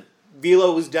season,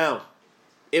 velo was down.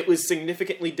 It was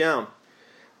significantly down.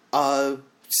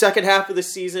 Second half of the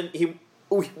season,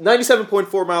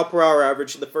 97.4 mile per hour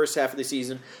average in the first half of the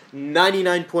season,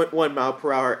 99.1 mile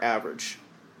per hour average.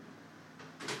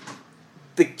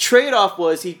 The trade-off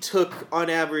was he took, on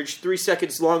average, 3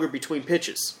 seconds longer between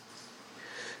pitches.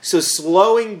 So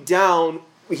slowing down,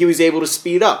 he was able to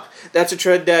speed up. That's a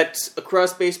trend that's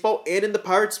across baseball and in the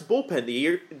Pirates bullpen.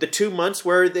 The 2 months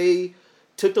where they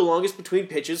took the longest between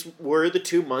pitches were the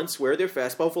 2 months where their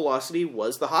fastball velocity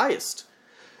was the highest.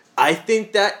 I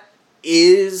think that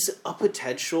is a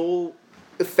potential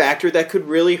factor that could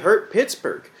really hurt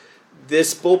Pittsburgh.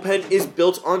 This bullpen is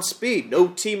built on speed. No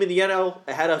team in the NL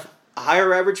had a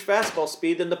higher average fastball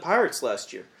speed than the Pirates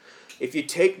last year. If you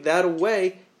take that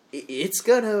away, it's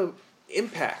going to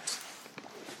impact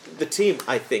the team,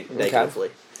 I think, negatively.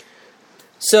 Okay.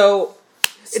 So,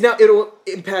 now it'll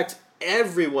impact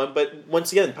everyone, but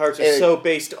once again, the Pirates are so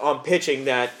based on pitching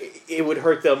that it would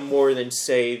hurt them more than,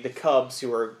 say, the Cubs,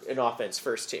 who are an offense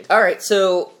first team. All right,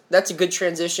 so that's a good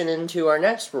transition into our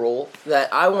next rule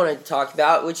that I wanted to talk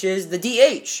about, which is the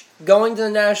DH, going to the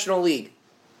National League.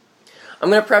 I'm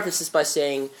going to preface this by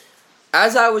saying,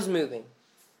 as I was moving,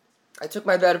 I took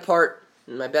my bed apart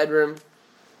in my bedroom,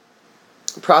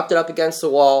 propped it up against the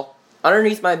wall.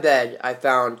 Underneath my bed, I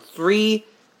found 3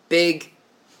 big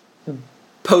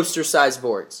poster-sized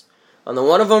boards. On the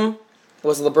one of them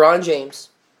was LeBron James.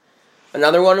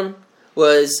 Another one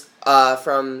was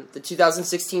from the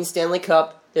 2016 Stanley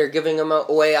Cup. They're giving them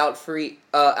away out for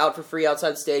free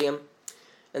outside the stadium.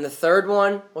 And the third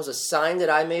one was a sign that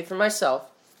I made for myself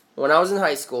when I was in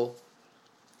high school,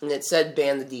 and it said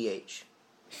 "Ban the DH."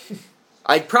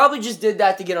 I probably just did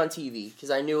that to get on TV because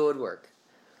I knew it would work.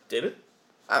 Did it?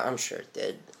 I'm sure it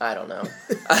did. I don't know.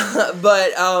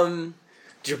 But,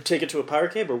 Did you take it to a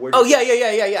pirate game or where? Oh,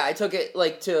 yeah. I took it,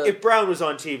 like, to... If Brown was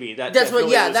on TV, that's what.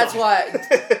 Yeah, that's why.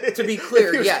 To be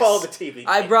clear, if yes. called the TV.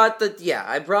 I brought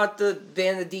the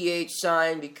ban the DH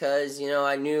sign because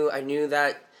I knew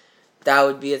that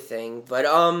would be a thing. But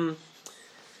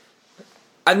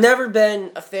I've never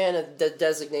been a fan of the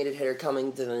designated hitter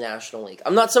coming to the National League.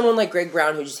 I'm not someone like Greg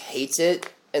Brown who just hates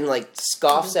it and like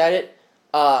scoffs at it.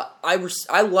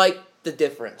 I like the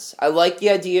difference. I like the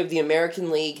idea of the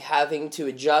American League having to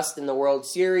adjust in the World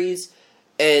Series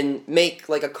and make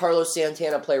like a Carlos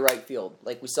Santana play right field,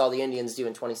 like we saw the Indians do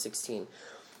in 2016.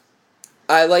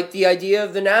 I like the idea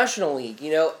of the National League,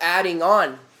 adding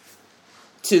on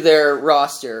to their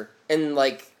roster in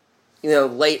late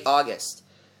August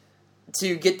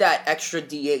to get that extra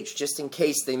DH just in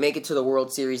case they make it to the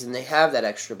World Series and they have that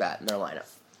extra bat in their lineup.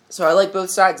 So I like both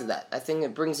sides of that. I think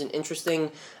it brings an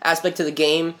interesting aspect to the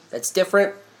game that's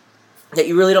different, that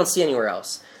you really don't see anywhere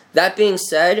else. That being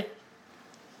said,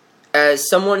 as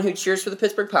someone who cheers for the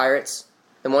Pittsburgh Pirates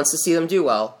and wants to see them do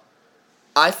well,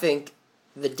 I think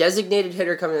the designated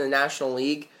hitter coming to the National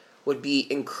League would be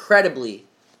incredibly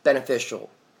beneficial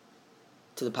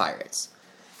to the Pirates.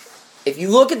 If you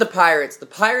look at the Pirates,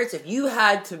 if you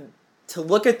had to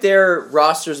look at their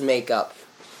roster's makeup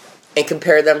and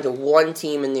compare them to one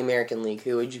team in the American League,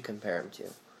 who would you compare them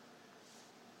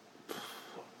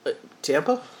to?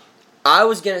 Tampa? I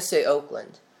was going to say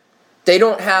Oakland. They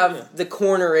don't have the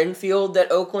corner infield that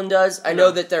Oakland does. I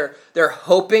know that they're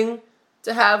hoping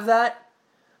to have that,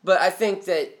 but I think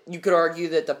that you could argue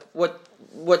that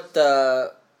what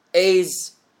the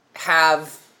A's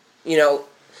have, the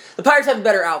Pirates have a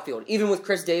better outfield. Even with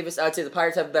Chris Davis, I would say the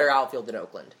Pirates have a better outfield than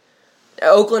Oakland.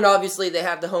 Oakland, obviously, they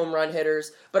have the home run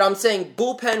hitters, but I'm saying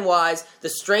bullpen-wise, the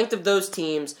strength of those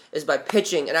teams is by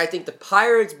pitching, and I think the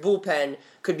Pirates' bullpen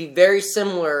could be very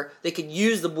similar. They could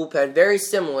use the bullpen very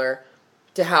similar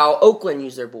to how Oakland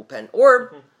used their bullpen.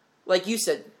 Or, like you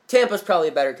said, Tampa's probably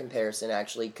a better comparison,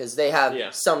 actually, because they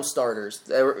have some starters.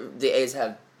 The A's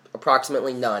have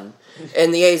approximately none.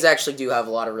 And the A's actually do have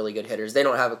a lot of really good hitters. They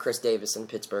don't have a Chris Davis in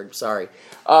Pittsburgh, sorry.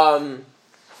 The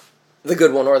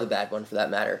good one or the bad one, for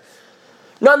that matter.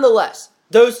 Nonetheless,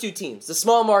 those two teams, the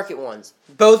small market ones,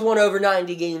 both won over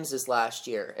 90 games this last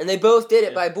year. And they both did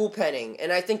it by bullpenning.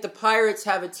 And I think the Pirates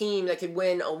have a team that could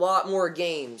win a lot more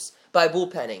games by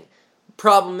bullpenning.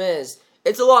 Problem is,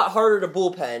 it's a lot harder to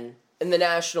bullpen in the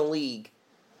National League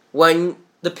when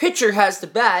the pitcher has to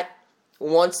bat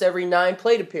once every 9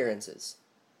 plate appearances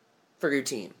for your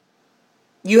team.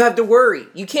 You have to worry.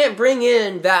 You can't bring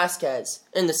in Vasquez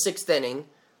in the 6th inning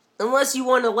unless you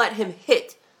want to let him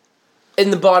hit in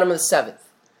the bottom of the 7th.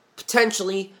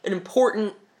 Potentially an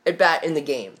important at-bat in the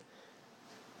game.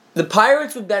 The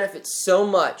Pirates would benefit so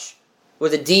much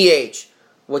with a DH,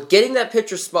 with getting that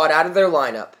pitcher spot out of their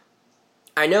lineup.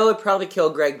 I know it'd probably kill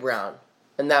Greg Brown,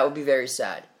 and that would be very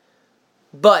sad.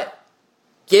 But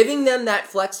giving them that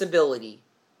flexibility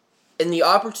and the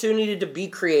opportunity to be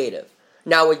creative.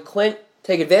 Now, would Clint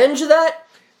take advantage of that?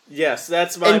 Yes,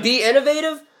 that's my... And be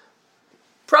innovative?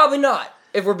 Probably not,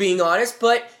 if we're being honest,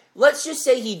 but let's just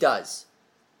say he does.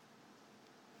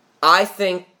 I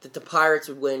think that the Pirates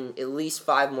would win at least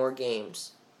 5 more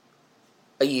games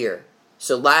a year.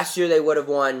 So last year they would have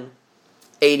won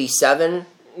 87.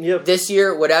 Yep. This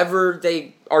year, whatever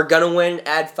they are going to win,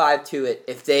 add 5 to it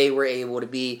if they were able to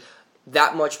be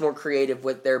that much more creative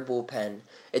with their bullpen.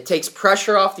 It takes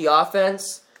pressure off the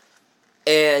offense,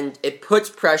 and it puts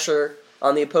pressure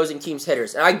on the opposing team's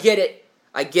hitters. And I get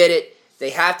it. They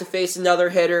have to face another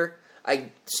hitter.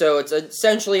 So it's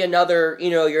essentially another,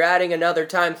 you're adding another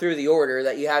time through the order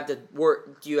that you have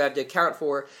to account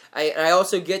for. I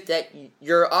also get that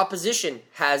your opposition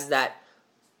has that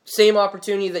same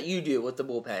opportunity that you do with the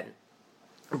bullpen.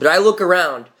 But I look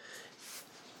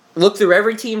through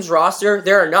every team's roster,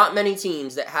 there are not many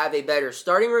teams that have a better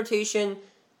starting rotation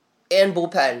and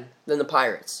bullpen than the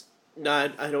Pirates.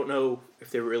 No, I don't know if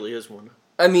there really is one.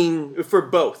 I mean... For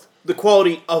both. The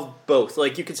quality of both.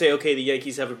 Like, you could say, okay, the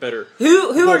Yankees have a better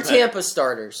Who bullpen. are Tampa's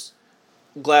starters?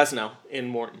 Glasnow and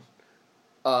Morton.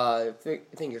 I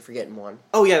think you're forgetting one.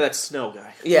 Oh, yeah, that's Snow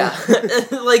guy. Yeah.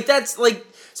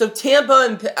 So Tampa,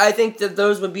 and I think that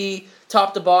those would be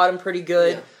top to bottom pretty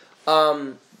good.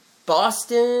 Yeah.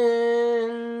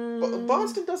 Boston...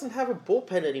 Boston doesn't have a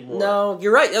bullpen anymore. No,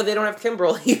 you're right. No, they don't have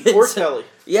Kimbrel even. Or Kelly.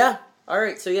 Yeah. All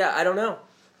right. So, yeah, I don't know.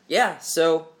 Yeah,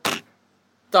 so...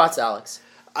 Thoughts, Alex?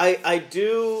 I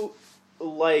do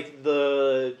like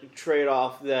the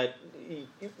trade-off that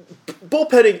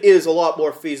bullpenning is a lot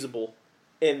more feasible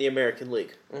in the American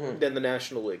League than the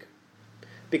National League.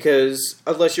 Because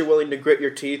unless you're willing to grit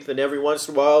your teeth and every once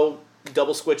in a while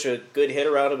double switch a good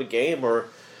hitter out of a game or,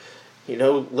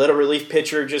 let a relief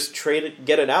pitcher just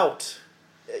get it out,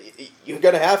 you're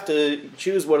going to have to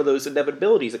choose one of those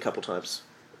inevitabilities a couple times.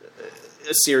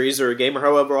 A series or a game or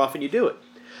however often you do it.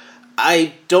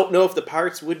 I don't know if the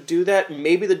Pirates would do that.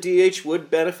 Maybe the DH would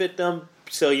benefit them.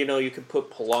 So, you could put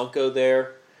Polanco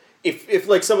there. If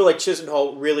like someone like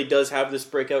Chisenhall really does have this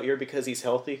breakout year because he's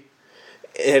healthy,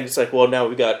 and it's like, well, now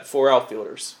we've got 4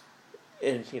 outfielders,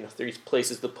 and 3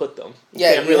 places to put them.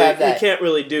 Yeah, you have that. You can't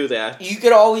really do that. You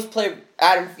could always play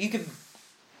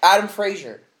Adam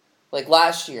Frazier, like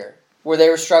last year, where they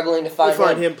were struggling to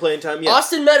find him playing time. Yeah.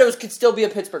 Austin Meadows could still be a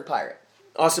Pittsburgh Pirate.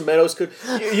 Austin Meadows could.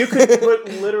 You could put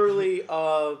literally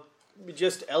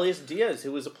just Elias Diaz,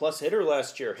 who was a plus hitter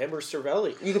last year. Him or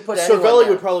Cervelli. You could put Cervelli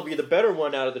would probably be the better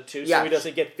one out of the two, yeah. so he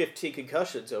doesn't get 15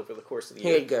 concussions over the course of the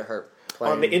year. He'd get hurt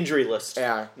playing. On the injury list.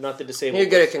 Yeah. Not the disabled He'd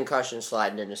get a list. concussion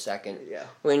sliding in a second. Yeah.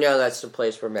 We know that's the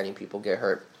place where many people get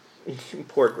hurt.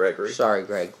 Poor Gregory. Sorry,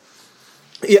 Greg.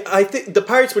 Yeah, I think the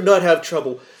Pirates would not have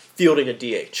trouble fielding a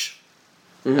DH.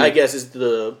 I guess is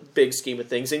the big scheme of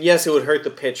things. And yes, it would hurt the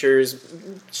pitchers.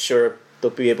 Sure, they'll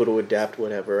be able to adapt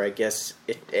whenever. I guess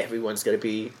everyone's going to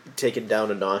be taken down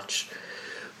a notch.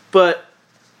 But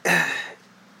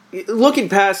looking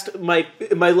past my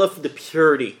love for the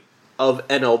purity of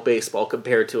NL baseball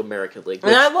compared to American League.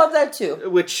 And I love that too.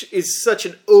 Which is such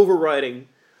an overriding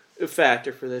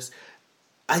factor for this.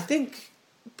 I think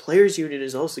Players Union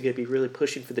is also going to be really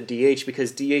pushing for the DH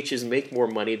because DHs make more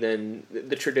money than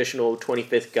the traditional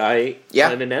 25th guy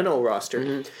on an NL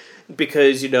roster.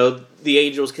 Because, the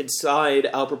Angels could side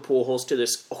Albert Pujols to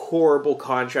this horrible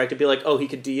contract and be like, oh, he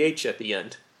could DH at the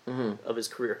end of his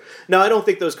career. Now, I don't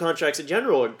think those contracts in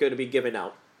general are going to be given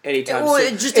out anytime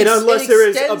soon. Unless there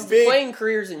is a big playing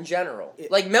careers in general.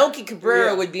 Like Melky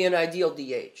Cabrera would be an ideal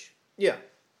DH. Yeah.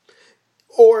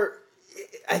 Or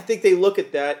I think they look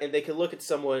at that and they can look at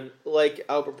someone like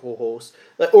Albert Pujols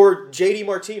or JD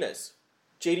Martinez.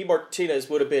 JD Martinez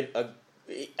would have been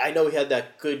I know he had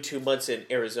that good 2 months in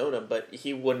Arizona, but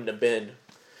he wouldn't have been,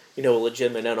 a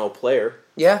legitimate NL player.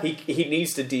 Yeah. He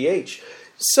needs to DH.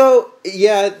 So,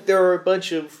 yeah, there are a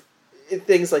bunch of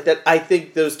things like that. I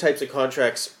think those types of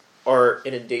contracts are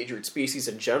an endangered species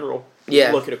in general.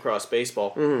 Yeah. Looking across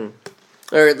baseball.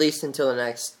 Or at least until the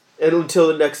next... Until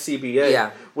the next CBA.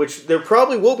 Yeah. Which there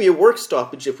probably will be a work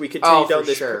stoppage if we continue down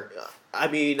this... Sure. I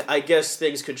mean, I guess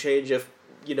things could change if,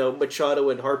 Machado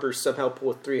and Harper somehow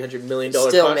pull a $300 million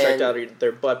contract out of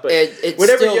their butt. But it's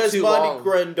whenever still too Yasmani long.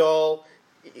 Grandal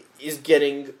is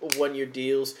getting one-year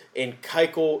deals, and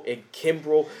Keuchel and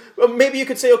Kimbrel, well, maybe you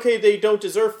could say, okay, they don't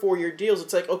deserve 4-year deals.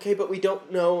 It's like, okay, but we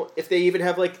don't know if they even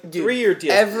have, 3-year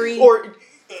deals. Or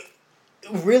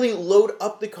really load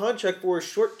up the contract for a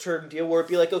short-term deal where it'd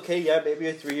be like, okay, yeah, maybe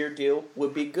a 3-year deal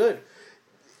would be good.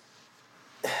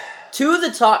 2 of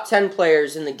the top 10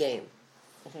 players in the game,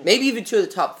 maybe even 2 of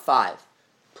the top 5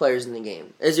 players in the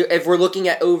game, if we're looking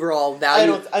at overall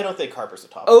value. I don't think Harper's the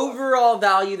top. Overall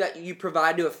value that you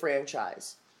provide to a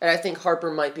franchise, and I think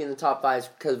Harper might be in the top 5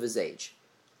 because of his age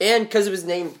and because of his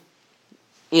name.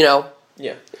 Yeah,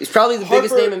 he's probably the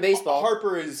biggest name in baseball.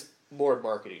 Harper is more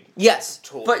marketing. Yes,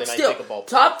 tool but than still, I think a ballplayer.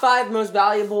 top 5 most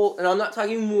valuable, and I'm not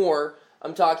talking more.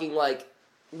 I'm talking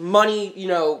money,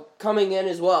 coming in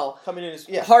as well.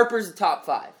 Harper's a top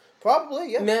 5.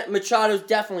 Probably, yeah. Machado's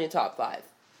definitely a top 5.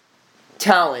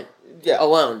 Talent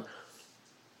alone.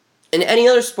 In any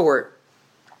other sport,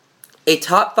 a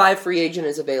top 5 free agent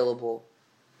is available.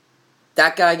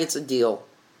 That guy gets a deal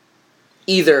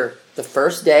either the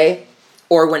first day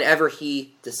or whenever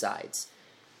he decides.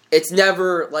 It's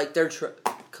never like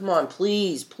come on,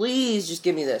 please, just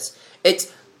give me this.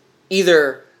 It's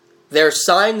either they're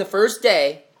signed the first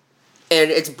day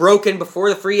and it's broken before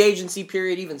the free agency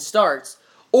period even starts,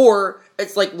 or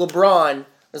it's like LeBron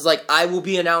is like, I will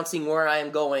be announcing where I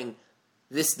am going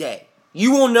this day.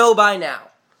 You will know by now.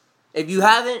 If you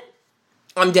haven't,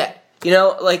 I'm dead.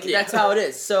 That's how it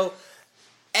is. So,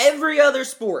 every other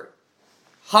sport,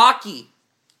 hockey,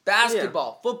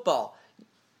 basketball, football,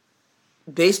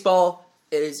 baseball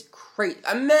is crazy.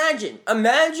 Imagine,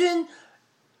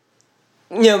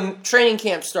 training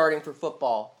camp starting for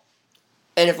football,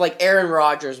 and if Aaron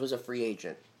Rodgers was a free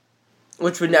agent,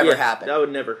 which would never happen. That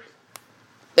would never.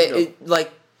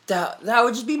 That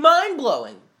would just be mind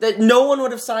blowing. That no one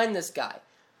would have signed this guy.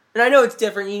 And I know it's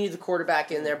different. You need the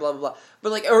quarterback in there, blah blah blah.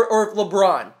 But or if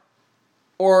LeBron,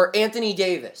 or Anthony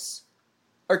Davis,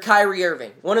 or Kyrie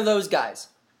Irving, one of those guys,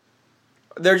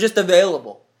 they're just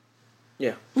available.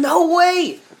 Yeah. No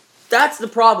way. That's the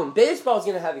problem. Baseball's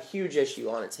going to have a huge issue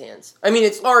on its hands. I mean,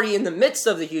 it's already in the midst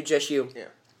of the huge issue. Yeah.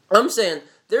 I'm saying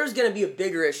there's going to be a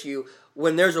bigger issue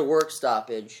when there's a work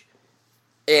stoppage.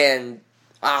 And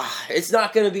it's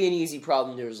not going to be an easy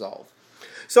problem to resolve.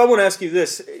 So I want to ask you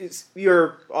this.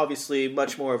 You're obviously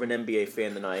much more of an NBA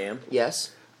fan than I am.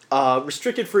 Yes.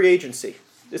 Restricted free agency.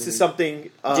 This is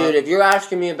something... Dude, if you're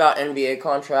asking me about NBA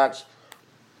contracts,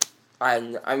 I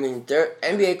mean,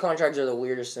 NBA contracts are the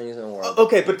weirdest things in the world.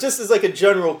 Okay, but just as like a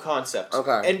general concept.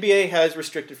 Okay. NBA has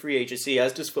restricted free agency,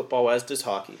 as does football, as does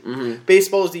hockey. Mm-hmm.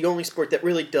 Baseball is the only sport that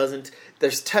really doesn't.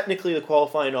 There's technically the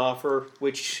qualifying offer,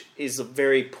 which is a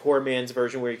very poor man's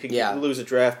version where you could lose a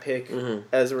draft pick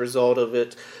as a result of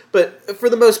it. But for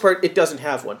the most part, it doesn't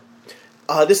have one.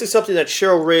 This is something that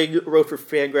Cheryl Rigg wrote for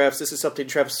Fangraphs. This is something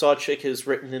Travis Sawchik has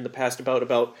written in the past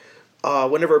about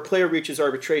whenever a player reaches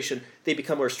arbitration, they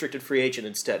become a restricted free agent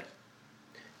instead.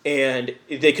 And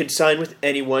they could sign with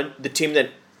anyone. The team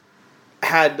that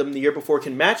had them the year before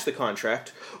can match the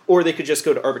contract, or they could just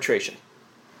go to arbitration.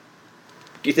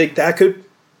 Do you think that could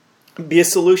be a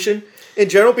solution in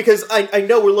general? Because I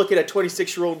know we're looking at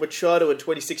 26-year-old Machado and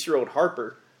 26-year-old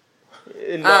Harper.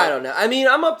 I don't know. I mean,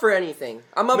 I'm up for anything.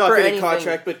 I'm up for anything. Not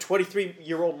contract, but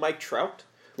 23-year-old Mike Trout.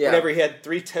 Yeah. Whenever he had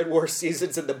 3 Ted War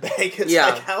seasons in the bank, it's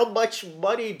like, how much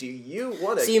money do you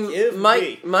want to give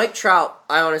me? Mike Trout,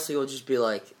 I honestly will just be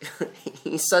like,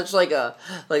 he's such like a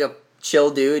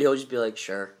chill dude. He'll just be like,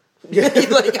 sure. People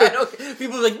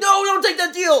are like, no, don't take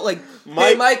that deal. Like,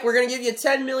 hey, Mike, we're gonna give you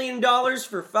 $10 million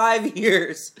for 5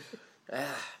 years.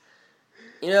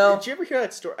 You know? Did you ever hear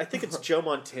that story? I think it's Joe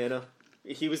Montana.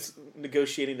 He was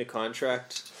negotiating the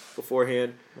contract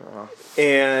beforehand,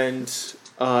 and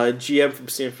GM from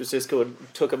San Francisco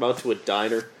took him out to a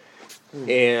diner,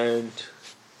 and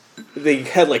they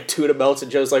had like tuna melts,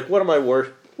 and Joe's like, "What am I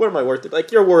worth? What am I worth?" They're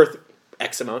like, "You're worth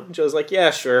X amount." And Joe's like, "Yeah,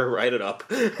 sure, write it up."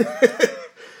 I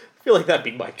feel like that'd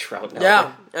be Mike Trout now.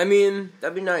 Yeah, I mean,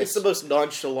 that'd be nice. It's the most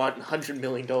nonchalant $100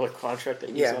 million contract that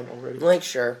he's on already. Like,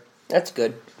 sure. That's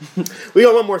good. We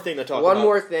got one more thing to talk about. One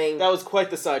more thing. That was quite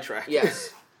the sidetrack.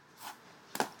 Yes.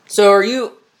 So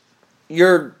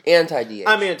you're anti-DH?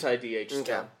 I'm anti-DH.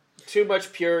 Okay. Too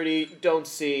much purity. Don't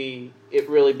see it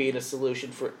really being a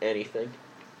solution for anything.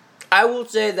 I will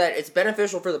say that it's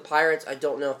beneficial for the Pirates. I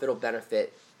don't know if it'll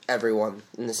benefit everyone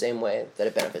in the same way that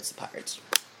it benefits the Pirates.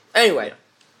 Anyway,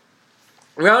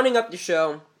 rounding up the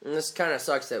show, and this kind of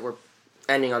sucks that we're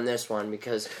ending on this one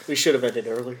because... We should have ended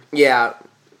earlier. Yeah.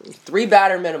 3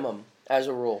 batter minimum as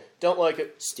a rule. Don't like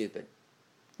it. Stupid.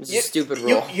 It's a stupid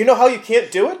rule. You know how you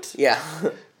can't do it? Yeah.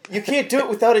 You can't do it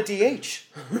without a DH.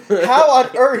 How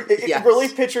on earth? A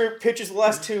relief pitcher pitches the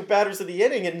last 2 batters of the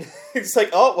inning, and it's like,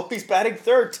 oh, well, he's batting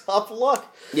third. Tough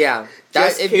luck. Yeah.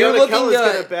 If you're looking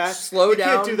to slow down...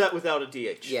 You can't do that without a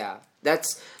DH. Yeah.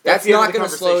 That's not going to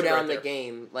slow down the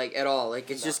game, like, at all. Like,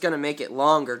 it's just going to make it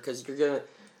longer, because you're going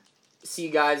to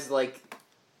see guys, like,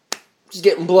 just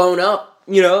getting blown up.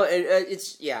 You know,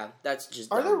 that's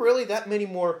just... Are there really that many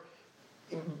more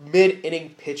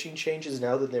mid-inning pitching changes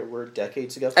now than there were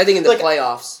decades ago? I think in the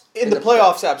playoffs. In the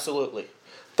playoffs, absolutely.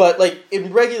 But, like,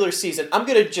 in regular season, I'm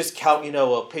going to just count,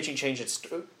 a pitching change.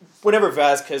 Whenever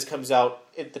Vasquez comes out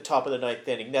at the top of the 9th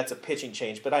inning, that's a pitching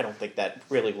change, but I don't think that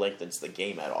really lengthens the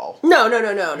game at all. No.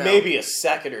 Maybe a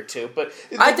second or two, but...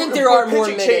 I think there are more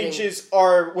pitching changes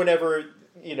are whenever,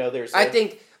 there's... I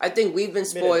think we've been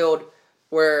spoiled...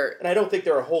 And I don't think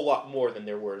there are a whole lot more than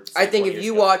there were. I think if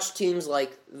you watch teams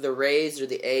like the Rays or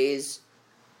the A's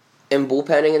and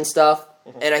bullpenning and stuff,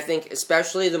 and I think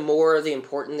especially the more the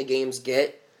important the games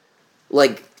get,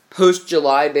 like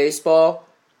post-July baseball,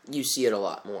 you see it a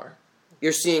lot more.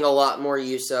 You're seeing a lot more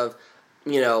use of,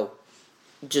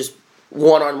 just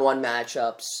one-on-one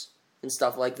matchups and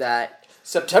stuff like that.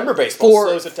 September baseball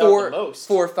slows it down the most.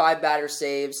 4 or 5 batter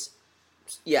saves.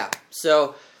 Yeah,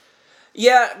 so...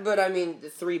 Yeah, but I mean the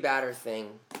 3 batter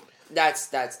thing,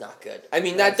 that's not good. I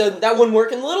mean that wouldn't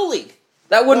work in Little League.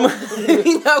 That wouldn't. I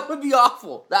mean that would be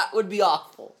awful. That would be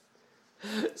awful.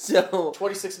 So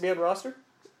 26-man roster.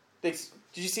 Did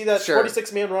you see that? Sure.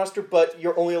 26-man roster, but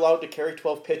you're only allowed to carry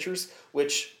 12 pitchers.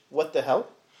 Which what the hell?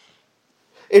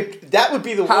 That would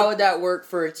be the. How would that work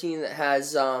for a team that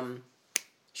has Shohei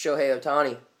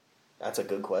Ohtani? That's a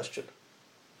good question.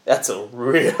 That's a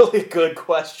really good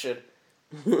question.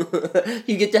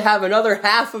 You get to have another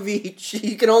half of each.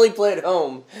 You can only play at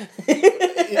home.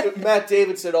 Matt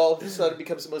Davidson all of a sudden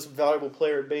becomes the most valuable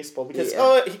player in baseball because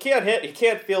he can't hit, he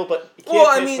can't field, but he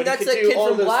can't hit, that's that kid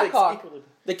from Blackhawk.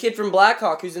 The kid from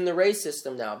Blackhawk who's in the Rays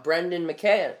system now, Brendan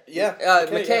McKay. Yeah,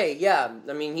 McKay. Yeah.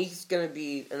 I mean, he's gonna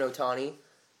be an Ohtani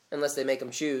unless they make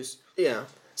him choose. Yeah.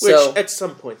 Which, So at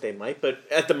some point they might, but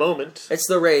at the moment, it's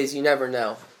the Rays. You never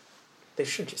know. they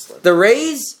should just let The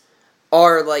Rays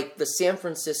are like the San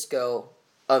Francisco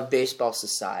of baseball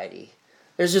society.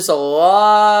 There's just a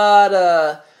lot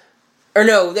of... Or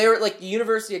no, they were like the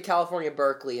University of California,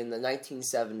 Berkeley in the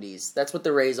 1970s. That's what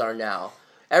the Rays are now.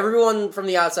 Everyone from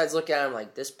the outside's looking at them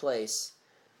like, this place,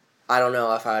 I don't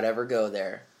know if I'd ever go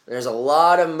there. There's a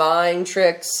lot of mind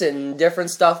tricks and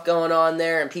different stuff going on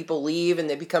there, and people leave and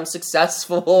they become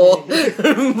successful.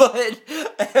 But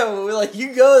like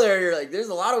you go there, you're like, there's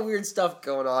a lot of weird stuff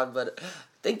going on, but I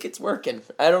think it's working.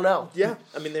 I don't know. Yeah,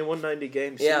 I mean, they won 90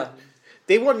 games. Yeah.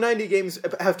 They won 90 games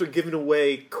after giving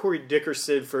away Corey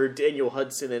Dickerson for Daniel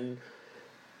Hudson, and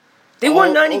They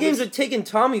won 90 games with taking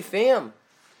Tommy Pham.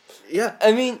 yeah,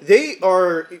 I mean, they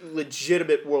are a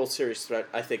legitimate World Series threat,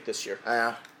 I think, this year.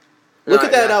 not Look at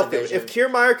in that that outfield. division. If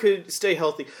Kiermaier could stay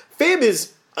healthy, Pham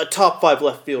is a top 5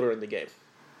 left fielder in the game,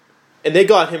 and they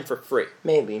got him for free.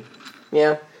 maybe.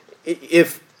 Yeah.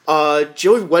 If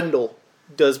Joey Wendell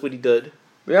does what he did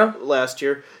Yeah. last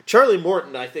year, Charlie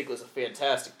Morton, I think, was a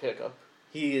fantastic pickup.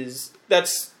 He is.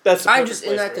 That's. The I perfect just in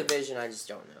place that for him. division, I just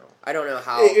don't know. I don't know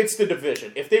how. It's the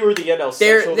division. If they were the NL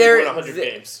Central, they win 100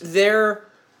 games.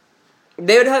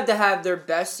 They would have to have their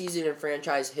best season in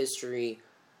franchise history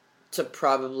to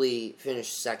probably finish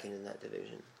second in that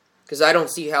division. Because I don't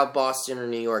see how Boston or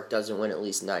New York doesn't win at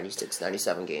least 96,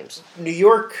 97 games. New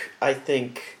York, I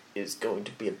think, is going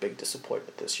to be a big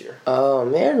disappointment this year. Oh,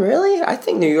 man, really? I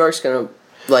think New York's going to,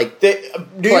 like...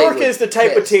 New York is the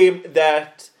type of team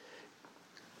that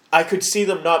I could see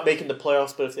them not making the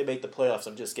playoffs, but if they make the playoffs,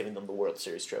 I'm just giving them the World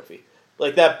Series trophy.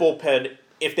 Like that bullpen,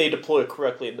 if they deploy it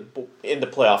correctly in the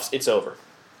playoffs, it's over.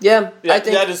 Yeah, I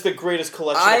think... that is the greatest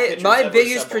collection of pitchers my ever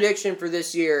biggest assembled. prediction for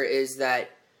this year is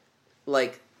that,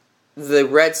 like, the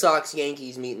Red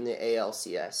Sox-Yankees meet in the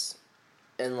ALCS.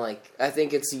 And, like, I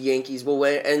think it's the Yankees will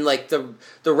win. And, like, the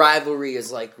rivalry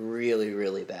is, like, really,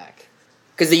 really back.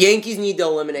 Because the Yankees need to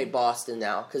eliminate Boston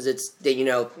now. Because it's, they've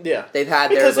had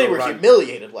because their they were run.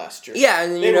 humiliated last year. Yeah,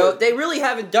 and, they really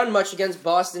haven't done much against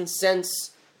Boston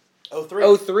since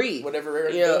 03. Whenever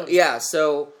Aaron Jones. Yeah,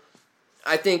 so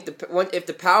I think if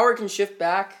the power can shift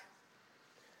back,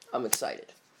 I'm excited.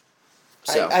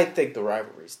 So I think the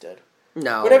rivalry's dead.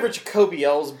 no, Whatever Jacoby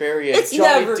Ellsbury and it's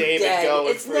Johnny never David dead. go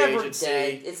in It's free never agency.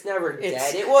 dead. It's never dead.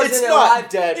 It's- It wasn't it's alive. not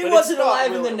dead, It but wasn't it's not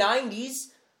alive really. in the '90s.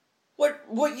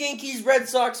 What Yankees Red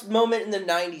Sox moment in the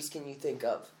 '90s can you think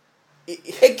of?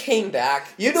 It came back.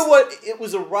 You know what? It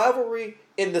was a rivalry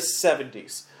in the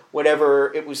 70s.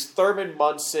 Whenever it was Thurman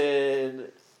Munson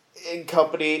and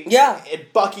company, Yeah. and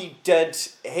Bucky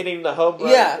Dent hitting the home run,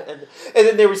 Yeah. and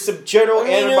then there was some general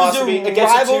animosity there was a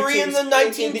against rivalry the in two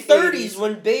the teams 1930s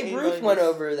when Babe in the Ruth 90s. went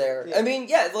over there. Yeah. I mean,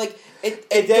 yeah, like it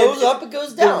And then goes up, it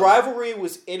goes down. The rivalry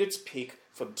was in its peak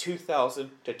from 2000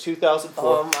 to 2004.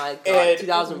 Oh my god, and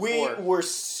 2004.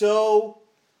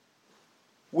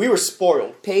 We were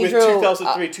spoiled Pedro, with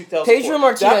 2003, 2004. Pedro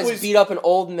Martinez That was, beat up an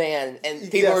old man, and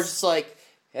people Yes. were just like,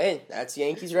 "Hey, that's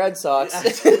Yankees Red Sox."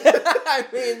 I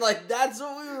mean, like that's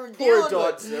what we were Poor dealing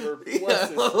Don with. Zimmer. Yeah. Bless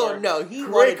his Oh heart. no, he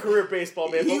Great wanted. career baseball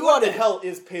man. he But what the wanted- hell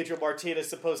is Pedro Martinez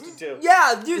supposed to do?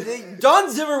 Yeah, dude, Don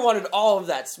Zimmer wanted all of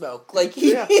that smoke. Like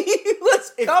he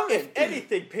was coming. If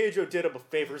anything, Pedro did him a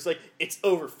favor. It's like, it's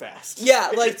over fast.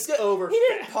 Yeah, like it's over he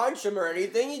didn't fast. punch him or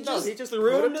anything. He No, just he just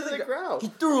threw put him him to the ground. He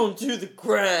threw him to the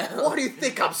ground. What do you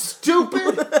think? I'm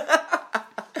stupid?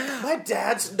 My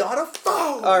dad's not a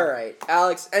phone. All right,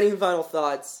 Alex. Any final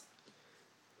thoughts?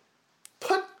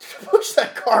 Push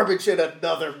that garbage in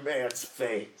another man's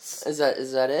face. Is that it?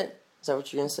 Is that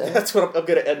what you're gonna say? That's what I'm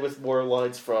going to end with more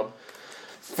lines from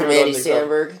Andy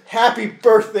Sandberg. Happy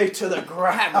birthday to the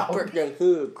ground. Happy birthday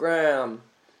to Graham.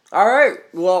 All right.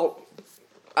 Well,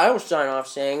 I will sign off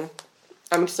saying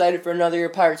I'm excited for another year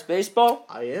of Pirates baseball.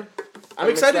 I am. I'm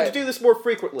excited to do this more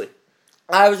frequently.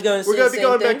 I was going to say We're going to the be same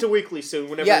going thing. back to weekly soon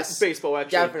whenever Yes, baseball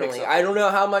actually Definitely. picks up. I don't know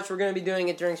how much we're going to be doing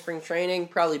it during spring training.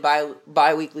 Probably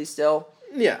bi-weekly still.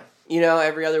 Yeah.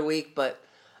 Every other week. But,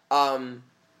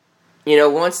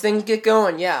 once things get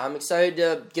going, yeah, I'm excited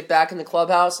to get back in the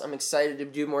clubhouse. I'm excited to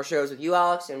do more shows with you,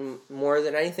 Alex. And more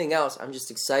than anything else, I'm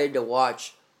just excited to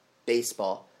watch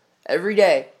baseball every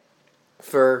day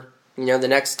for, the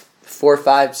next 4,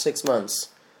 5, 6 months.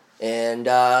 And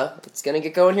it's going to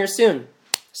get going here soon.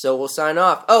 So we'll sign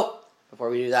off. Oh, before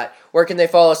we do that, where can they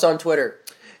follow us on Twitter?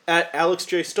 At Alex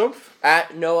J. Stumpf.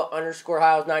 At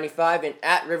Noah_Hiles95 and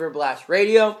at River Blast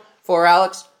Radio. For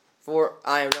Alex,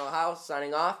 I am Noah Hiles,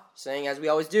 signing off, saying as we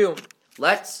always do,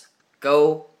 let's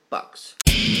go Bucks.